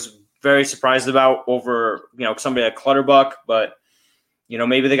 which I was very surprised about over, somebody like Clutterbuck, but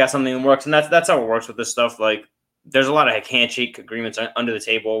maybe they got something in the works, and that's how it works with this stuff. Like there's a lot of handshake agreements under the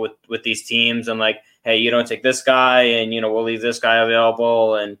table with these teams, and hey, you don't take this guy, and we'll leave this guy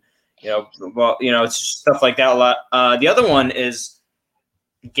available, and it's just stuff like that a lot. The other one is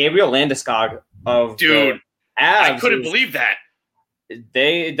Gabriel Landeskog of dude. Avs. I couldn't believe that.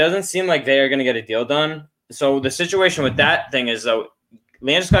 It doesn't seem like they are going to get a deal done. So the situation with that thing is though,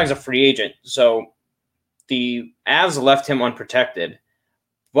 Landeskog is a free agent, so the Avs left him unprotected.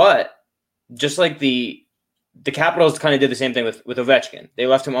 But just like the Capitals kind of did the same thing with Ovechkin. They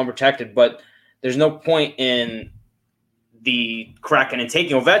left him unprotected, but there's no point in the Kraken and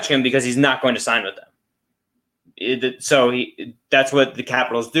taking Ovechkin because he's not going to sign with them. That's what the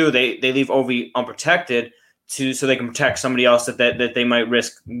Capitals do. They leave Ovi unprotected so they can protect somebody else that they might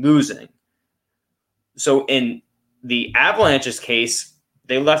risk losing. So in the Avalanche's case,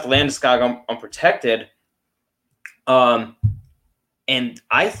 they left Landeskog unprotected. And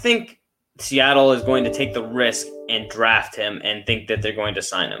I think Seattle is going to take the risk and draft him and think that they're going to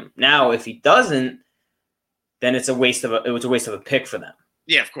sign him. Now, if he doesn't, then it's a waste of a pick for them.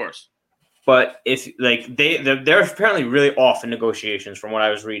 Yeah, of course. But if they're apparently really off in negotiations from what I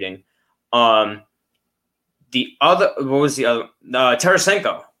was reading. What was the other?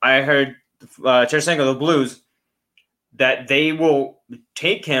 Tarasenko. I heard Tarasenko, the Blues, that they will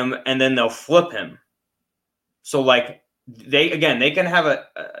take him and then they'll flip him. So they can have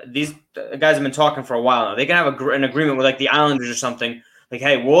these guys have been talking for a while now. They can have an agreement with the Islanders or something.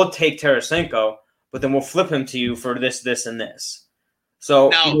 Hey, we'll take Tarasenko, but then we'll flip him to you for this, and this. So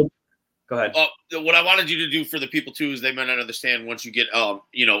now, Go ahead. What I wanted you to do for the people too is they might not understand once you get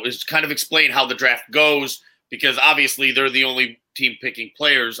is kind of explain how the draft goes, because obviously they're the only team picking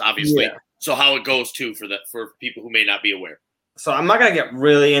players, obviously. Yeah. So how it goes too for people who may not be aware. So I'm not gonna get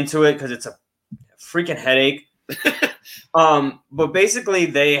really into it because it's a freaking headache. But basically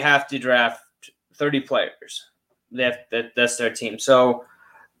they have to draft 30 players. That's their team. So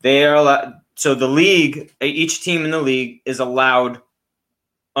they are allowed. So the league, each team in the league is allowed,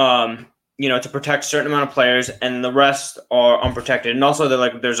 to protect a certain amount of players, and the rest are unprotected. And also,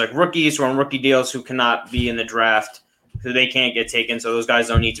 there's rookies who are on rookie deals who cannot be in the draft, so they can't get taken. So those guys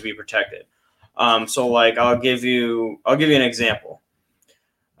don't need to be protected. So I'll give you an example.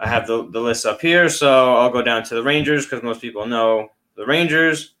 I have the list up here, so I'll go down to the Rangers because most people know the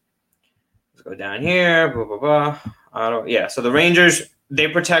Rangers. Let's go down here. Blah blah blah. So the Rangers, they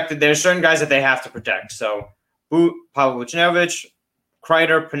protected. There's certain guys that they have to protect. So Boot, Pavel Buchnevich,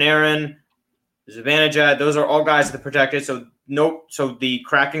 Kreider, Panarin, Zibanejad, those are all guys that are protected. So the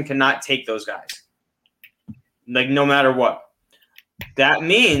Kraken cannot take those guys. No matter what. That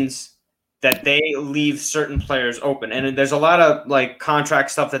means that they leave certain players open. And there's a lot of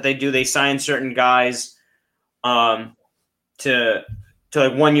contract stuff that they do. They sign certain guys to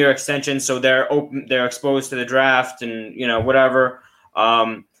 1 year extension. So they're exposed to the draft and, whatever.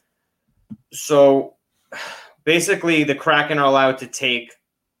 So basically the Kraken are allowed to take,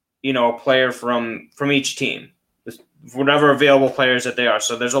 a player from each team, whatever available players that they are.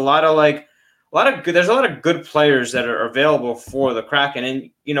 So there's a lot of good players that are available for the Kraken.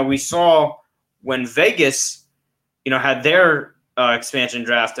 And, we saw when Vegas, had their expansion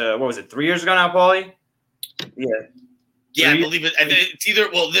draft, what was it, 3 years ago now, Paulie? Yeah. Yeah, I believe it. It's either,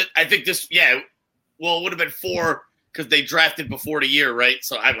 I think this, it would have been 4 because they drafted before the year, right?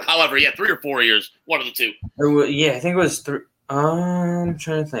 So, 3 or 4 years, one of the two. I think it was 3. I'm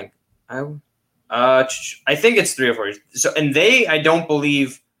trying to think. I think it's 3 or 4 years. So, and I don't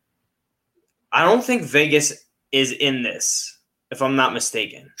think Vegas is in this, if I'm not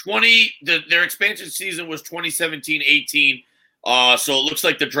mistaken. Their expansion season was 2017-18. So it looks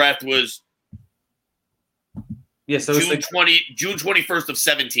like the draft was so June 21st of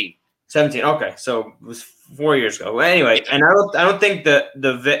 17. 17. Okay, so it was 4 years ago. Well, anyway, and I don't think I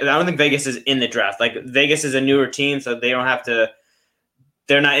don't think Vegas is in the draft. Vegas is a newer team, so they don't have to.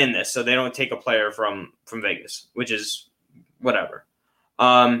 They're not in this, so they don't take a player from Vegas, which is whatever.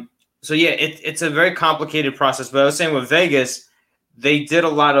 So it's a very complicated process. But I was saying with Vegas, they did a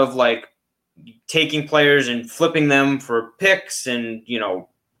lot of taking players and flipping them for picks and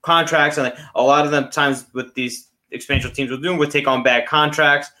contracts, and a lot of them times with these expansion teams would take on bad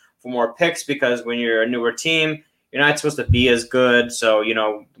contracts for more picks, because when you're a newer team, you're not supposed to be as good. So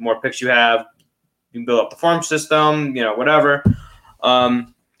the more picks you have, you can build up the farm system, whatever.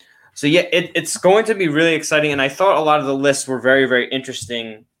 It's going to be really exciting, and I thought a lot of the lists were very, very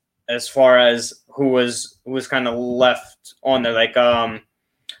interesting as far as who was kind of left on there. I'm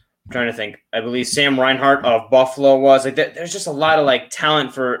trying to think. I believe Sam Reinhart of Buffalo was there's just a lot of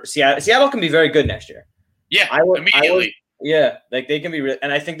talent for Seattle. Seattle can be very good next year. Yeah, immediately. They can be,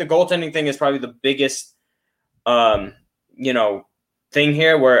 and I think the goaltending thing is probably the biggest, thing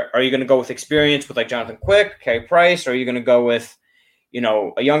here. Where are you going to go with experience with Jonathan Quick, Carey Price, or are you going to go with,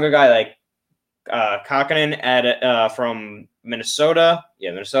 a younger guy like Kokkonen from Minnesota?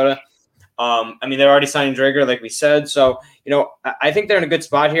 Yeah, Minnesota. They're already signing Drager, like we said. So, I think they're in a good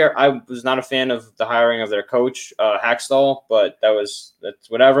spot here. I was not a fan of the hiring of their coach, Hackstall, but that's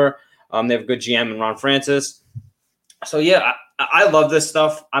whatever. They have a good GM in Ron Francis. So, I love this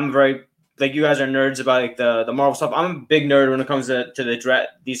stuff. I'm very, you guys are nerds about the Marvel stuff. I'm a big nerd when it comes to the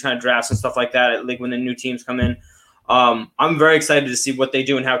these kind of drafts and stuff like that, when the new teams come in. I'm very excited to see what they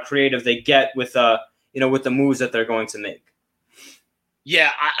do and how creative they get with with the moves that they're going to make.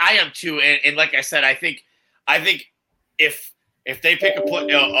 Yeah, I am too, and like I said, I think if they pick a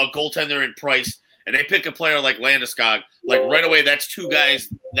goaltender in Price and they pick a player like Landeskog, right away, that's two guys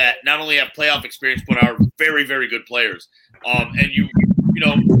that not only have playoff experience but are very, very good players. And you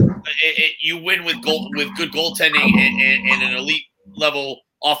win with good goaltending and an elite level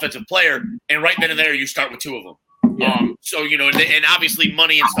offensive player, and right then and there you start with two of them. Yeah. And obviously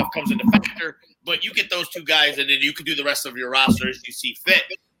money and stuff comes into factor, but you get those two guys, and then you can do the rest of your roster as you see fit.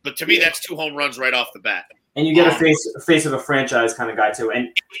 But to me, that's 2 home runs right off the bat. And you get a face of a franchise kind of guy too.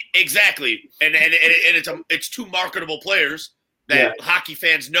 And exactly, and it's 2 marketable players that hockey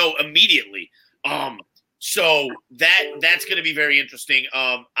fans know immediately. So that's going to be very interesting.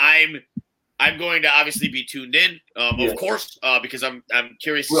 I'm going to obviously be tuned in, of course, because I'm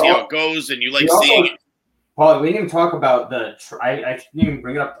curious to see how it goes, and you seeing it. Paul, we didn't even talk about the. I didn't even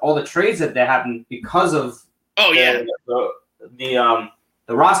bring up all the trades that happened because of. The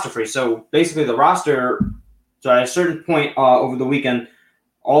roster freeze. So basically, the roster. So at a certain point over the weekend,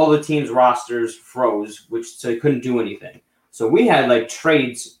 all the teams' rosters froze, so they couldn't do anything. So we had like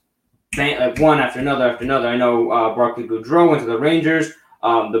trades, like one after another after another. I know Barkley Goudreau went to the Rangers.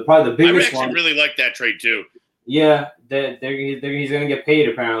 Probably the biggest one. I really like that trade too. Yeah, he's going to get paid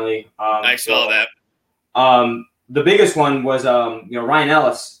apparently. I saw that. The biggest one was Ryan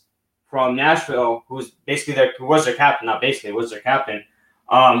Ellis from Nashville, who was their captain, not basically was their captain,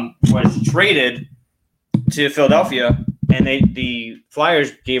 was traded to Philadelphia, and the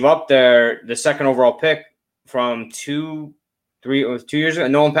Flyers gave up the second overall pick from 2 years ago.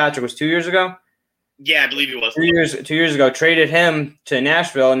 Nolan Patrick was 2 years ago. Yeah, I believe he was. 2 years ago, traded him to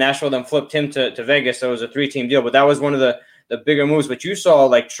Nashville, and Nashville then flipped him to Vegas. So it was a 3-team deal, but that was one of the bigger moves. But you saw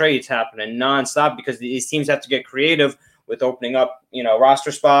like trades happening nonstop because these teams have to get creative with opening up,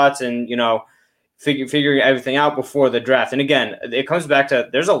 roster spots and figuring everything out before the draft. And again, it comes back to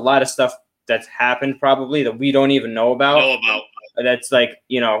there's a lot of stuff that's happened probably that we don't even know about. That's like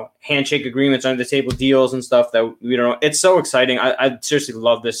handshake agreements, under the table deals and stuff that we don't know. It's so exciting. I seriously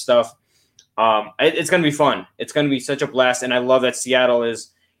love this stuff. It's going to be fun. It's going to be such a blast. And I love that Seattle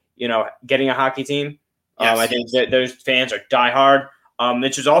is, getting a hockey team. Yes. I think that those fans are diehard,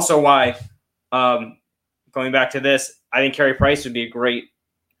 which is also why, going back to this, I think Carey Price would be a great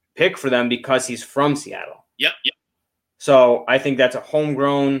pick for them because he's from Seattle. Yep. So I think that's a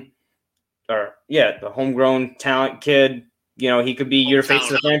homegrown talent kid. He could be your face of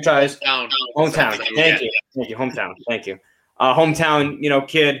the franchise. Hometown. Thank you. Hometown. Thank you. Hometown,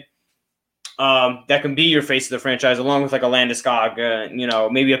 kid. That can be your face of the franchise, along with like a Landeskog,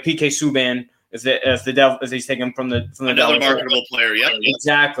 maybe a PK Subban if he's taken from another marketable player. Yep.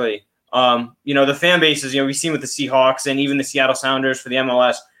 Exactly. The fan bases, we've seen with the Seahawks and even the Seattle Sounders for the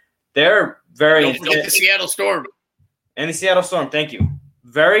MLS, they're very the Seattle Storm and the Seattle Storm. Thank you.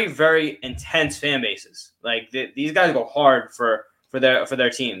 Very, very intense fan bases. Like these guys go hard for their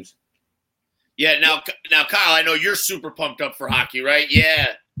teams. Yeah. Now, Kyle, I know you're super pumped up for hockey, right? Yeah.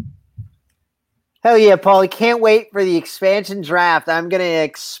 Hell yeah, Paulie. Can't wait for the expansion draft. I'm going to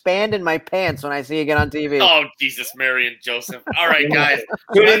expand in my pants when I see you again on TV. Oh, Jesus, Mary and Joseph. All right, guys.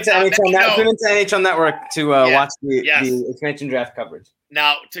 Tune into NHL Network to watch the expansion draft coverage.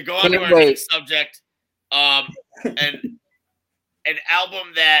 Now, to go on to our next subject, an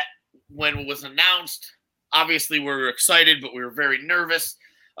album that when it was announced, obviously we were excited, but we were very nervous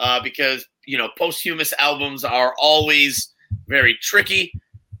because, posthumous albums are always very tricky.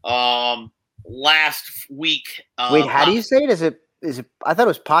 Last week. Wait, how do you say it? Is it? I thought it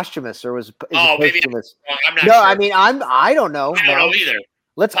was posthumous, or was it posthumous? I'm not sure. I mean, I don't know. I don't know either.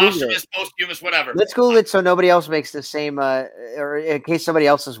 Let's posthumous, posthumous, whatever. Let's Google it so nobody else makes the same. Or in case somebody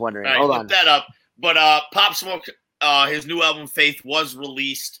else is wondering. Right, hold on. Look that up. But Pop Smoke, his new album Faith was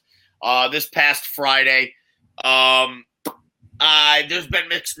released this past Friday. There's been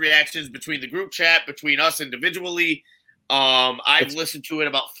mixed reactions between the group chat, between us individually. I've listened to it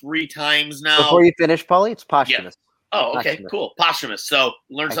about 3 times now. Before you finish, Paulie, it's posthumous. Yeah. Oh, okay, posthumous. Cool. Posthumous. So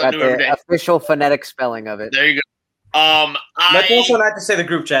learn something new every day. Official phonetic spelling of it. There you go. That's also not to say the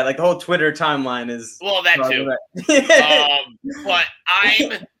group chat. Like the whole Twitter timeline is. Well, that too. But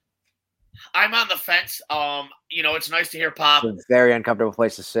I'm on the fence. It's nice to hear Pop. It's a very uncomfortable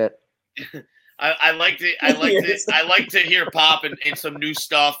place to sit. I like to hear Pop and some new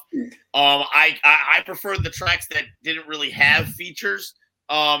stuff. I preferred the tracks that didn't really have features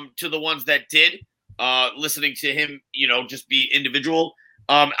to the ones that did. Listening to him, just be individual.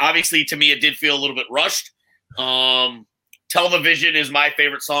 Obviously, to me, it did feel a little bit rushed. Television is my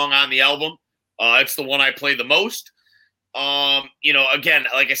favorite song on the album. It's the one I play the most. Again,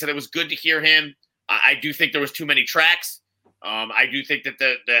 like I said, it was good to hear him. I do think there was too many tracks. I do think that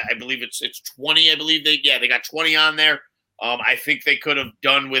I believe it's 20. I believe they got 20 on there. I think they could have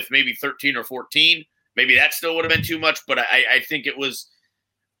done with maybe 13 or 14. Maybe that still would have been too much, but I think it was.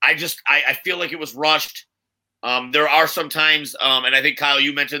 I feel like it was rushed. There are some times, and I think Kyle,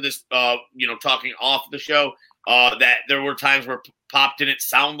 you mentioned this, talking off the show, that there were times where Pop didn't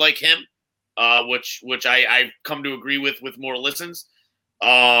sound like him, which I've come to agree with more listens.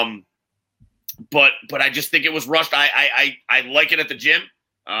 But I just think it was rushed. I like it at the gym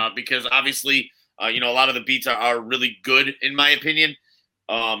because obviously, a lot of the beats are really good in my opinion.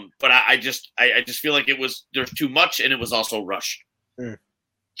 But I just feel like there's too much and it was also rushed.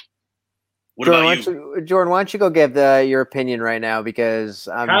 What Jordan, about you? Jordan, why don't you go give your opinion right now? Because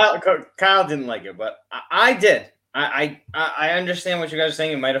Kyle didn't like it, but I did. I understand what you guys are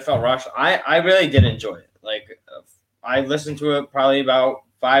saying. It might have felt rushed. I really did enjoy it. I listened to it probably about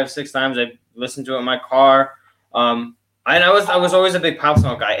 5-6 times. I listened to it in my car. And I was always a big Pop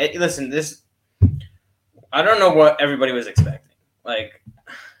Smoke guy. Listen, I don't know what everybody was expecting. Like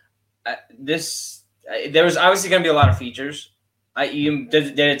there was obviously going to be a lot of features.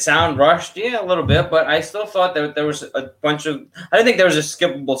 Did it sound rushed? Yeah, a little bit, but I still thought that there was a bunch of. I didn't think there was a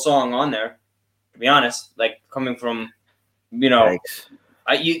skippable song on there. To be honest, like coming from, Yikes.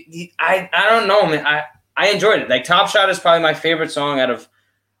 I don't know, man. I enjoyed it. Like Top Shot is probably my favorite song out of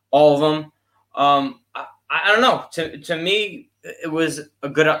all of them. I don't know. To me, it was a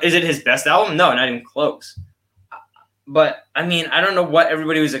good. Is it his best album? No, not even close. But I mean, I don't know what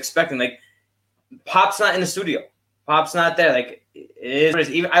everybody was expecting. Like, Pop's not in the studio. Pop's not there. Like, it is.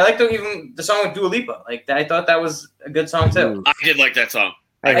 Even I like even the song with Dua Lipa. Like, I thought that was a good song too. I did like that song.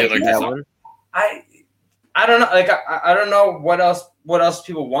 I did like that song. I don't know. Like, I don't know what else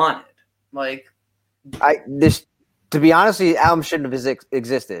people wanted. Like, to be honest, the album shouldn't have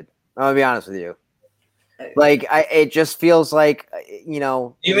existed. I'm gonna be honest with you. Like, it just feels like, You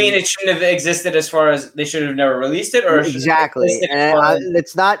mean it shouldn't have existed as far as they should have never released it, or exactly? And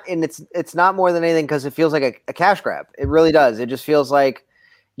it's not more than anything because it feels like a cash grab. It really does. It just feels like,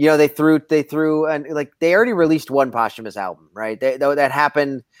 they threw and like they already released one posthumous album, right? That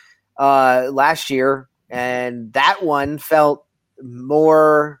happened last year, and that one felt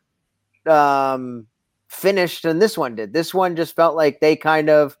more finished than this one did. This one just felt like they kind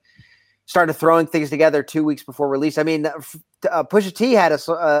of started throwing things together 2 weeks before release. I mean, Pusha T had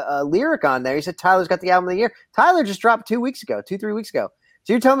a lyric on there. He said Tyler's got the album of the year. Tyler just dropped 3 weeks ago. So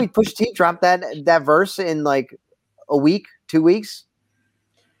you're telling me Pusha T dropped that verse in like a week, 2 weeks?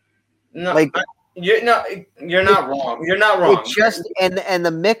 No, like you're not wrong. You're not wrong. It just and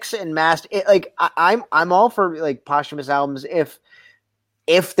the mix and master. I'm all for like posthumous albums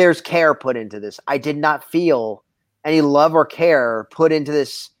if there's care put into this. I did not feel any love or care put into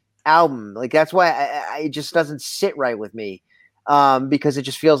this album. Like, that's why it just doesn't sit right with me, because it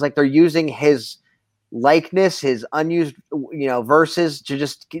just feels like they're using his likeness, his unused verses to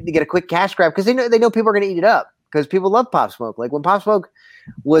just get a quick cash grab, because they know people are going to eat it up, because people love Pop Smoke. Like, when Pop Smoke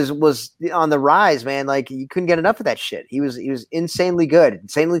was on the rise, man, like, you couldn't get enough of that shit. He was insanely good,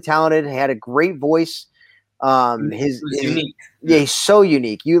 insanely talented. He had a great voice. His unique. Yeah, he's so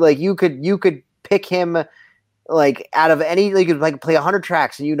unique. You could pick him like out of any, you could like play 100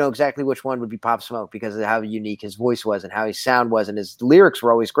 tracks and exactly which one would be Pop Smoke because of how unique his voice was and how his sound was, and his lyrics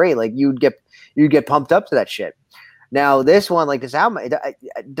were always great. Like, you'd get pumped up to that shit. Now this one, like this album, it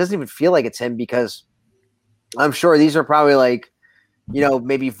doesn't even feel like it's him, because I'm sure these are probably like,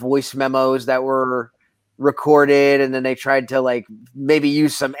 maybe voice memos that were recorded, and then they tried to like maybe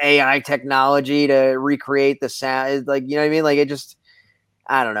use some AI technology to recreate the sound. Like, you know what I mean? Like,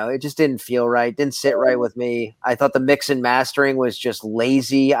 I don't know. It just didn't feel right. Didn't sit right with me. I thought the mix and mastering was just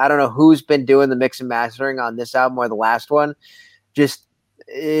lazy. I don't know who's been doing the mix and mastering on this album or the last one. Just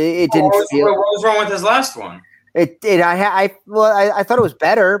it didn't feel. What was wrong with his last one? I thought it was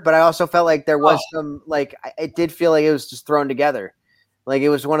better, but I also felt like there was some, like, it did feel like it was just thrown together. Like, it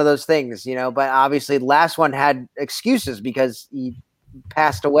was one of those things, but obviously the last one had excuses because he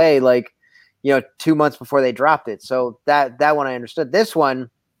passed away, like, 2 months before they dropped it. So that one I understood. This one,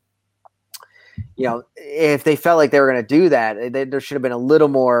 if they felt like they were going to do that, there should have been a little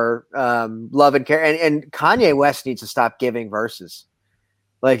more love and care. And Kanye West needs to stop giving verses.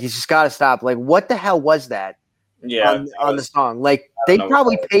 Like, he's just got to stop. Like, what the hell was that? Yeah, on the song. Like, they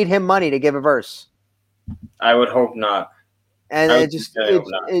probably paid him money to give a verse. I would hope not. And it just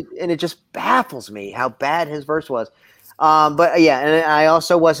baffles me how bad his verse was. But yeah, and I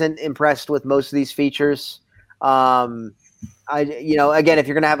also wasn't impressed with most of these features. Again, if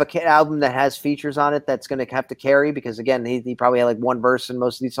you're gonna have an album that has features on it, that's gonna have to carry, because again, he probably had like one verse in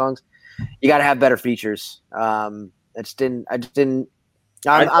most of these songs. You got to have better features. I'm kind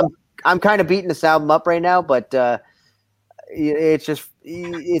of beating this album up right now, but it's just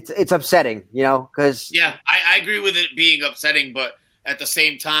it's upsetting, because yeah, I agree with it being upsetting, but at the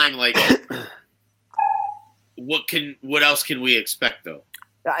same time, like, what else can we expect though?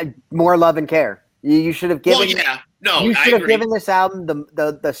 More love and care. You should have given. Well, yeah, no, you should have given this album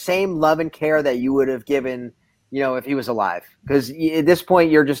the same love and care that you would have given, if he was alive. Because at this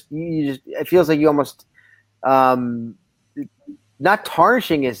point, you just it feels like you almost not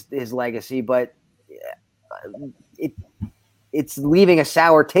tarnishing his legacy, but it's leaving a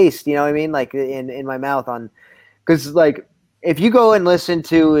sour taste. You know what I mean? Like in my mouth because like, if you go and listen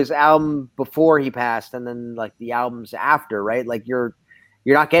to his album before he passed and then like the albums after, right? Like, you're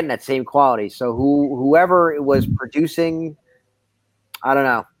not getting that same quality. So whoever was producing, I don't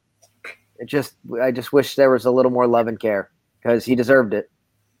know. I just wish there was a little more love and care because he deserved it.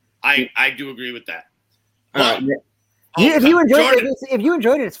 I do agree with that. But, if you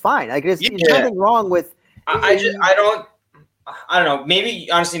enjoyed it, it's fine. Like there's nothing wrong with. I don't know. Maybe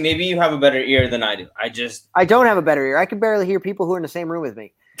honestly, maybe you have a better ear than I do. I don't have a better ear. I can barely hear people who are in the same room with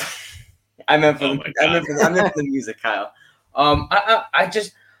me. I meant for the music, Kyle.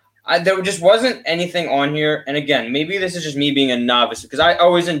 There just wasn't anything on here. And again, maybe this is just me being a novice because I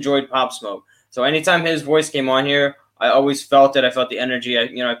always enjoyed Pop Smoke. So anytime his voice came on here, I always felt it. I felt the energy.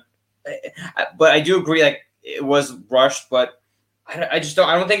 But I do agree, like it was rushed. But I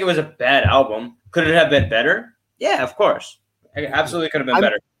don't think it was a bad album. Could it have been better? Yeah, of course. It absolutely could have been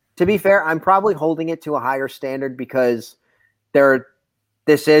better. To be fair, I'm probably holding it to a higher standard because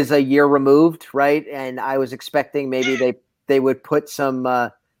this is a year removed, right? And I was expecting maybe they would put some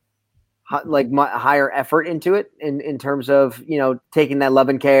higher effort into it in terms of taking that love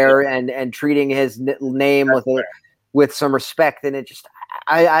and care and treating his name with some respect. And it just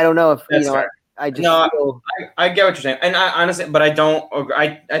I don't know if I get what you're saying, and I honestly, but I don't.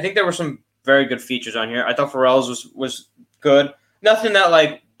 I think there were some very good features on here. I thought Pharrell's was good. Nothing that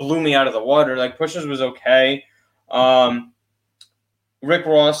like blew me out of the water. Like Pusha's was okay. Rick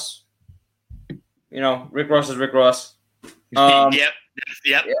Ross, Rick Ross is Rick Ross. Yep.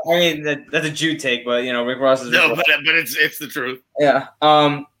 I mean that's a Jew take, but Rick Ross is Rick Ross. But it's the truth. Yeah.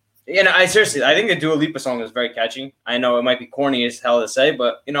 I think the Dua Lipa song is very catchy. I know it might be corny as hell to say,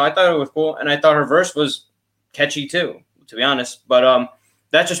 but I thought it was cool, and I thought her verse was catchy too, to be honest. But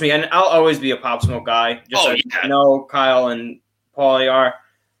that's just me, and I'll always be a Pop Smoke guy. I know Kyle and Paulie are.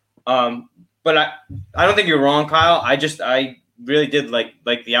 But I don't think you're wrong, Kyle. I really did like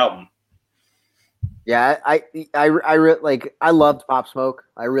the album. Yeah, I loved Pop Smoke.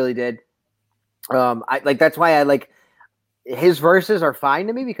 I really did. That's why I like his verses are fine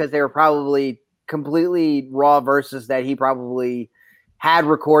to me because they were probably completely raw verses that he probably had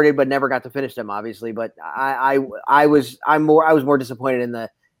recorded but never got to finish them, obviously. But I was more disappointed in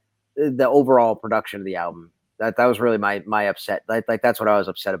the overall production of the album. That was really my upset. Like that's what I was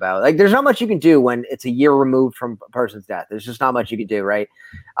upset about. Like there's not much you can do when it's a year removed from a person's death. There's just not much you can do, right?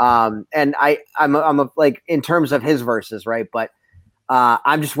 And I'm like in terms of his verses, right? But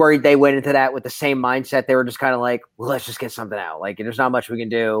I'm just worried they went into that with the same mindset. They were just kind of like, well, let's just get something out. Like there's not much we can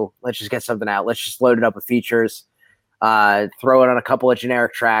do. Let's just get something out. Let's just load it up with features. Throw it on a couple of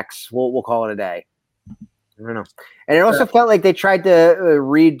generic tracks. We'll call it a day. I don't know. And it also felt like they tried to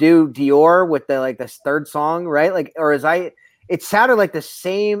redo Dior with this third song, right? It sounded like the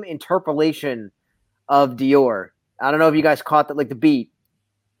same interpolation of Dior. I don't know if you guys caught that, like the beat,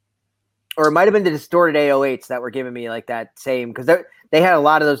 or it might have been the distorted 808s that were giving me like that same, because they had a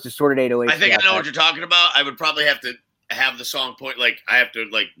lot of those distorted 808s. I think I know what you're talking about. I would probably have to have the song point. Like I have to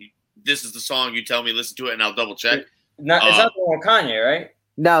this is the song. You tell me, listen to it, and I'll double check. It's not the one with Kanye, right?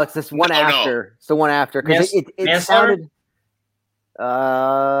 No, it's this one after. No. It's the one after because it sounded.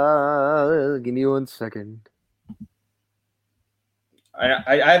 Give me 1 second.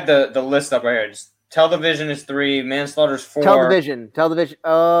 I have the list up right here. Just Television is 3, Manslaughter's 4. Television.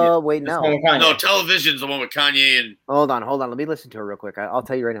 Wait, no. No, Television's the one with Kanye and. Hold on. Let me listen to it real quick. I'll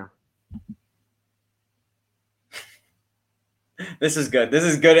tell you right now. This is good. This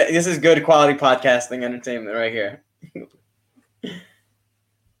is good quality podcasting entertainment right here.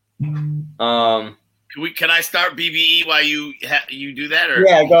 Can I start BBE while you do that? Or?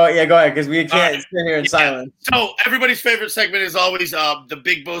 Yeah, go ahead because we can't sit here in silence. So everybody's favorite segment is always the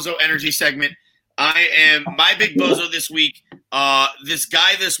Big Bozo Energy segment. My Big Bozo this week. This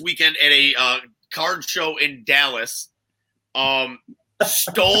guy this weekend at a card show in Dallas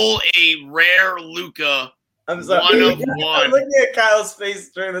stole a rare Luka. I'm sorry. One of one. I'm looking at Kyle's face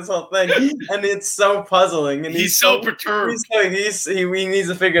during this whole thing, and it's so puzzling. And he's so perturbed. He needs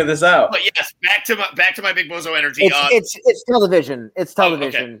to figure this out. But yes, back to my Big Bozo Energy. It's television. It's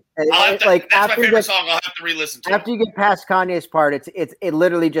television. Oh, okay. That's my favorite song. I'll have to re-listen to. After you get past Kanye's part, it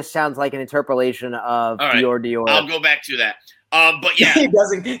literally just sounds like an interpolation of Dior. I'll go back to that. But yeah,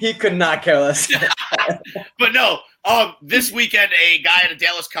 He could not care less. But no. This weekend, a guy at a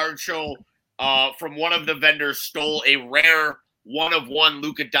Dallas card show. From one of the vendors stole a rare one-of-one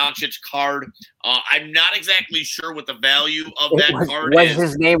Luka Doncic card. I'm not exactly sure what the value of that card is. Was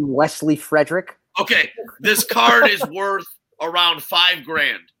his name Wesley Frederick? Okay, this card is worth around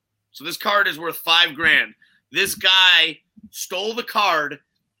 $5,000. So this card is worth $5,000. This guy stole the card,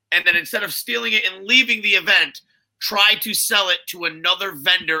 and then instead of stealing it and leaving the event, tried to sell it to another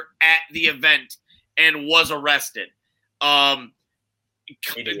vendor at the event and was arrested.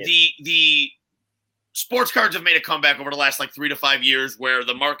 sports cards have made a comeback over the last like 3 to 5 years where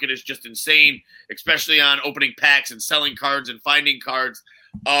the market is just insane, especially on opening packs and selling cards and finding cards.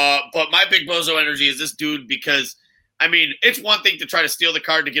 But my big bozo energy is this dude because, I mean, it's one thing to try to steal the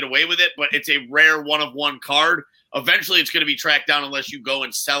card to get away with it, but it's a rare one-of-one card. Eventually, it's going to be tracked down unless you go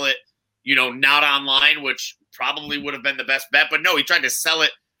and sell it, not online, which probably would have been the best bet. But no, he tried to sell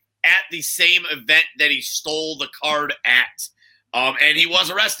it at the same event that he stole the card at. And he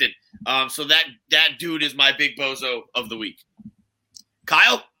was arrested. So that dude is my big bozo of the week.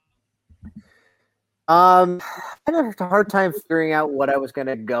 Kyle? I had a hard time figuring out what I was going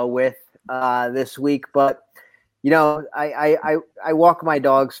to go with this week, but I walk my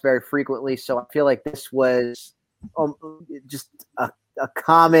dogs very frequently, so I feel like this was just a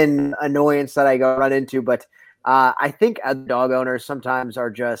common annoyance that I run into. But I think other dog owners sometimes are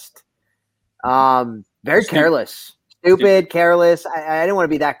just very careless. Stupid, careless. I didn't want to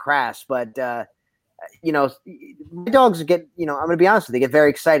be that crass, but my dogs get. I'm going to be honest with you, they get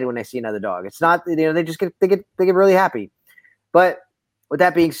very excited when they see another dog. It's not, they just get really happy. But with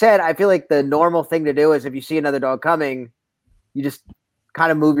that being said, I feel like the normal thing to do is if you see another dog coming, you just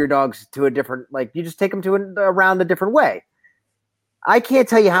kind of move your dogs to a different, you just take them to around a different way. I can't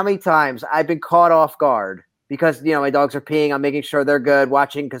tell you how many times I've been caught off guard. Because, my dogs are peeing, I'm making sure they're good,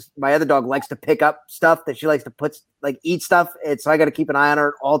 watching, because my other dog likes to pick up stuff that she likes to eat stuff. So I got to keep an eye on her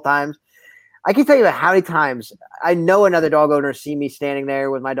at all times. I can tell you how many times I know another dog owner see me standing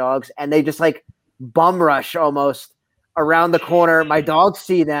there with my dogs, and they just bum rush almost around the corner. My dogs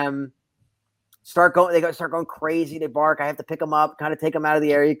see them, start going crazy. They bark. I have to pick them up, kind of take them out of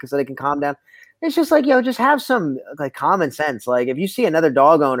the area so they can calm down. It's just just have some common sense. If you see another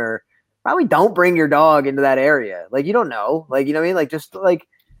dog owner, probably don't bring your dog into that area. You don't know. You know what I mean?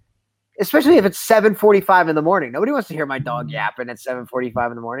 Especially if it's 7:45 in the morning. Nobody wants to hear my dog yapping at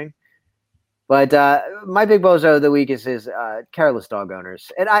 7:45 in the morning. But my big bozo of the week is careless dog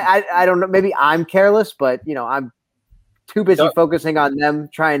owners. And I don't know. Maybe I'm careless, but, I'm too busy focusing on them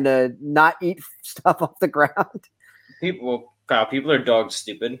trying to not eat stuff off the ground. People are dog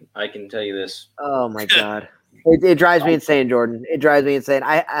stupid. I can tell you this. Oh, my God. It drives me insane, Jordan. It drives me insane.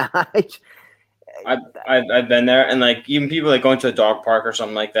 I've been there, and even people going to a dog park or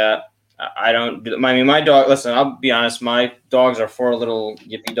something like that. I don't. I mean, my dog. Listen, I'll be honest. My dogs are 4 little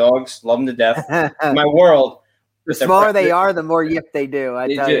yippy dogs. Love them to death. My world. The smaller they are, the more yip they do.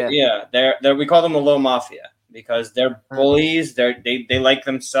 I tell you. Yeah, they're. We call them a little mafia because they're bullies. They like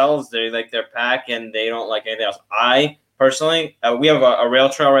themselves. They like their pack, and they don't like anything else. Personally, we have a rail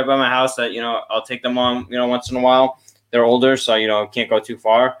trail right by my house that, I'll take them on, once in a while. They're older, so, can't go too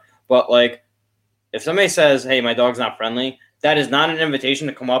far. But, if somebody says, hey, my dog's not friendly, that is not an invitation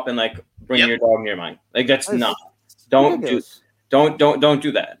to come up and, bring your dog near mine. That's not. Don't do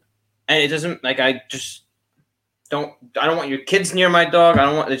that. And it doesn't, I don't want your kids near my dog. I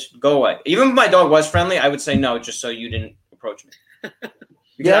don't want it to go away. Even if my dog was friendly, I would say no, just so you didn't approach me.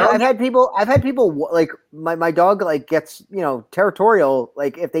 Yeah, I've had people my dog gets, territorial,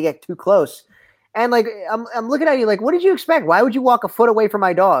 if they get too close. And I'm looking at you what did you expect? Why would you walk a foot away from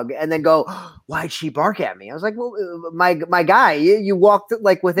my dog and then go, why'd she bark at me? I was like, well, my guy, you walked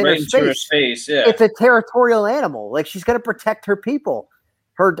within right her space. Yeah. It's a territorial animal. How to protect her people,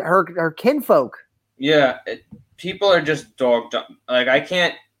 her kinfolk. Yeah, people are just dog. I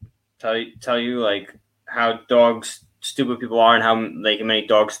can't tell you how stupid people are and how many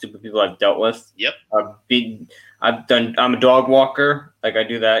dog stupid people I've dealt with. Yep. I'm a dog walker. I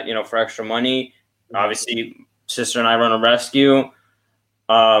do that, for extra money. Obviously, sister and I run a rescue.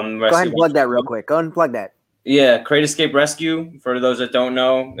 Go ahead and plug that real quick. Go ahead and plug that. Yeah, Crate Escape Rescue. For those that don't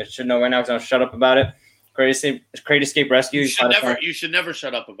know, they should know right now because I'll shut up about it. Crate Escape Rescue. You should never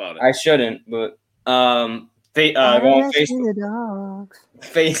shut up about it. I shouldn't, but go on Facebook.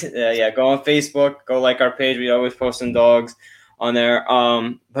 Go on Facebook. Go like our page. We always post some dogs on there.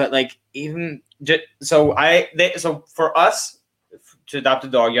 But so for us to adopt a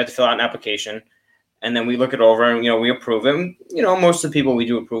dog, you have to fill out an application, and then we look it over and we approve it. And, most of the people we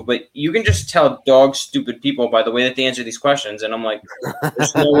do approve, but you can just tell dog stupid people by the way that they answer these questions. And I'm like,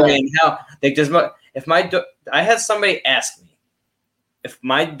 there's no way in hell. I had somebody ask me, if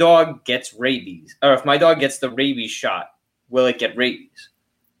my dog gets rabies, or if my dog gets the rabies shot, will it get rabies?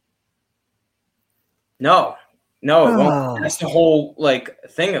 No, it won't. That's the whole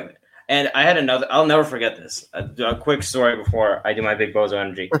thing of it. And I had I'll never forget this. A quick story before I do my big bozo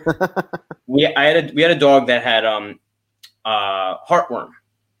energy. we had a dog that had heartworm.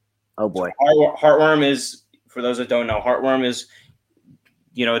 Oh boy. So heartworm is, for those that don't know, heartworm is,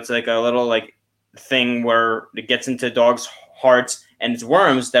 it's a little thing where it gets into dogs' hearts and it's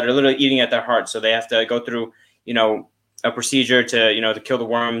worms that are literally eating at their heart. So they have to go through, a procedure to kill the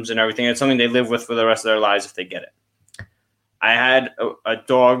worms and everything. It's something they live with for the rest of their lives if they get it. I had a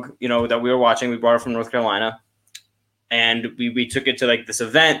dog, that we were watching. We brought it from North Carolina, and we took it to like this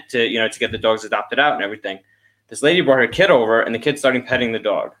event to get the dogs adopted out and everything. This lady brought her kid over, and the kid started petting the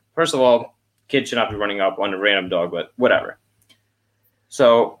dog. First of all, kid should not be running up on a random dog, but whatever.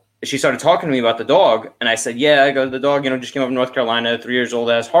 So she started talking to me about the dog, and I said, yeah, I go, the dog, just came up from North Carolina, 3 years old,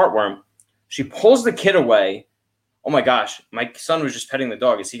 has heartworm. She pulls the kid away. Oh my gosh, my son was just petting the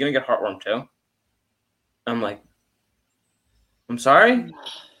dog. Is he going to get heartworm too? I'm like, I'm sorry?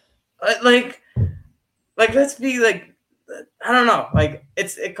 Like, let's be like, I don't know. Like,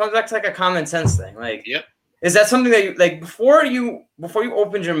 it comes back to like a common sense thing. Like, yep. Is that something that you, like, before you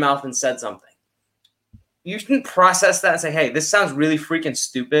opened your mouth and said something, you can process that and say, hey, this sounds really freaking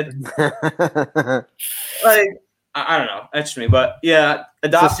stupid. Like, I don't know. That's me. But yeah,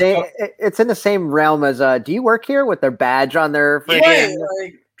 it's in the same realm as do you work here with their badge on their freaking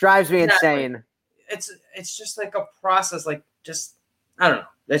drives me insane. It's just like a process, like just I don't know.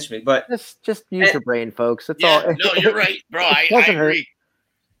 That's me. But just use your brain, folks. That's all. No, you're right, bro. I agree.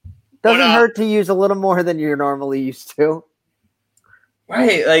 Doesn't hurt to use a little more than you're normally used to.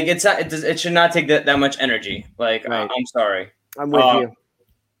 Right, like it should not take that much energy. Like, right. I'm sorry. I'm with you.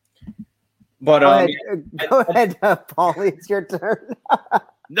 But go ahead, Paulie. It's your turn.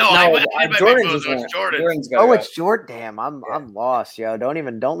 Jordan's it's Jordan. It's Jordan. Damn, I'm lost, yo.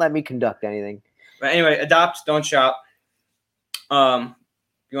 Don't let me conduct anything. But anyway, adopt, don't shop. If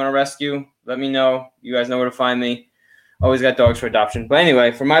you want to rescue, let me know. You guys know where to find me. Always got dogs for adoption. But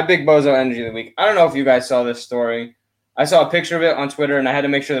anyway, for my big bozo energy of the week, I don't know if you guys saw this story. I saw a picture of it on Twitter, and I had to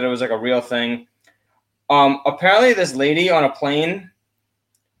make sure that it was like a real thing. Apparently, this lady on a plane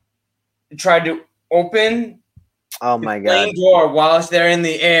tried to open the plane door while they're in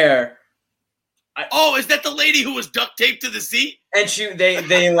the air. Is that the lady who was duct taped to the seat? And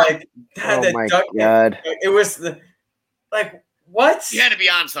they like had the duct tape. It was what? You had to be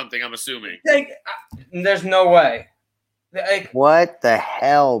on something, I'm assuming. Like, there's no way. Like, what the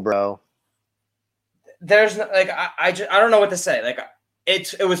hell, bro? There's I don't know what to say. Like,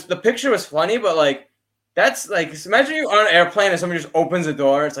 it was the picture was funny, but like that's like imagine you on an airplane and somebody just opens the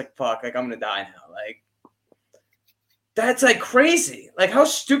door. It's like fuck, like I'm gonna die now. Like that's like crazy. Like how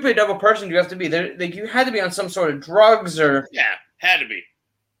stupid of a person do you have to be? Like you had to be on some sort of drugs or had to be.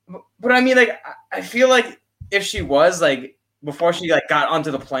 But I mean, like I feel like if she was like before she like got onto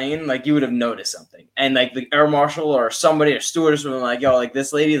the plane, like you would have noticed something, and like the air marshal or somebody or stewardess would be like, yo, like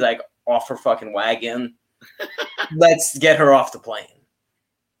this lady's like off her fucking wagon. Let's get her off the plane.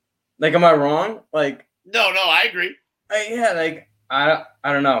 Like, am I wrong? Like, no, I agree. I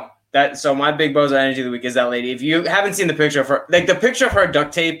don't know that. So my big bozo energy of the week is that lady. If you haven't seen the picture of her, like the picture of her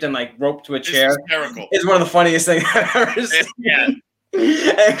duct taped and like roped to a chair, is one of the funniest things I've ever seen. Yeah.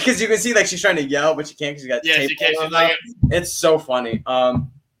 Because you can see like she's trying to yell, but she can't because she got tape. She can't. It's so funny.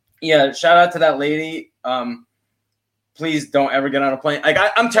 Shout out to that lady. Please don't ever get on a plane. Like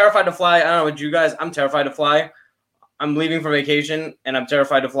I'm terrified to fly. I don't know about you guys. I'm terrified to fly. I'm leaving for vacation and I'm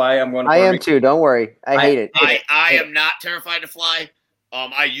terrified to fly. I'm going. I am too. Don't worry. I hate it. I am not terrified to fly.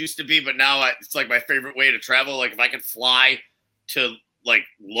 I used to be, but now it's like my favorite way to travel. Like if I could fly to like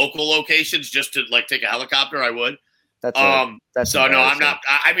local locations just to like take a helicopter, I would. That's so no, I'm not.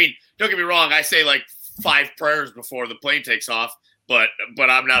 I mean, don't get me wrong. I say like 5 prayers before the plane takes off, but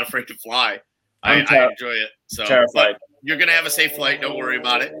I'm not afraid to fly. I enjoy it. So, but you're gonna have a safe flight. Don't worry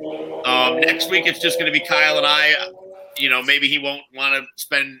about it. Next week it's just gonna be Kyle and I. Maybe he won't want to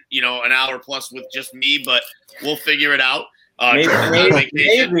spend an hour plus with just me, but we'll figure it out.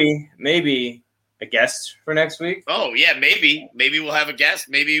 Maybe a guest for next week. Oh yeah, maybe we'll have a guest.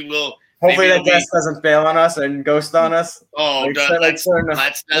 Maybe we'll. Hopefully that guest doesn't bail on us and ghost on us. Oh,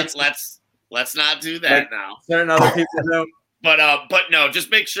 let's not do that now. Certain other people do. But no,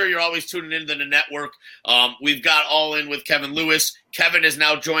 just make sure you're always tuning into the network. We've got All In with Kevin Lewis. Kevin has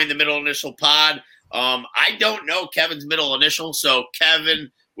now joined the Middle Initial Pod. I don't know Kevin's middle initial, so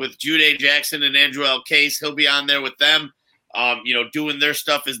Kevin with Jude A. Jackson and Andrew L. Case, he'll be on there with them, doing their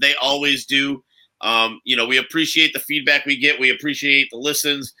stuff as they always do. We appreciate the feedback we get. We appreciate the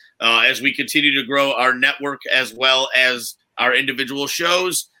listens as we continue to grow our network as well as our individual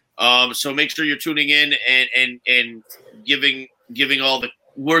shows. So make sure you're tuning in and giving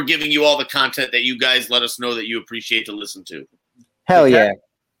we're giving you all the content that you guys let us know that you appreciate to listen to. Hell yeah.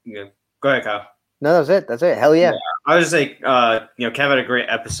 Yeah. Go ahead, Kyle. No, that's it. Hell yeah. I was just like, Kev had a great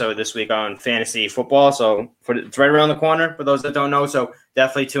episode this week on fantasy football. So it's right around the corner for those that don't know. So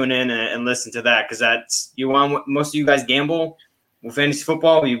definitely tune in and listen to that because that's most of you guys gamble. with fantasy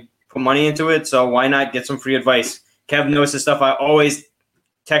football, you put money into it, so why not get some free advice? Kev knows his stuff. I always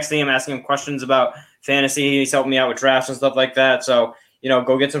texting him, asking him questions about fantasy. He's helping me out with drafts and stuff like that. So,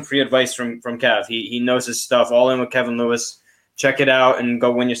 go get some free advice from Kev. He knows his stuff. All in with Kevin Lewis. Check it out and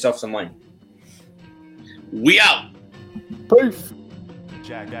go win yourself some money. We out. Peace.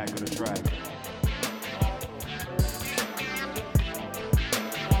 Jack on the track.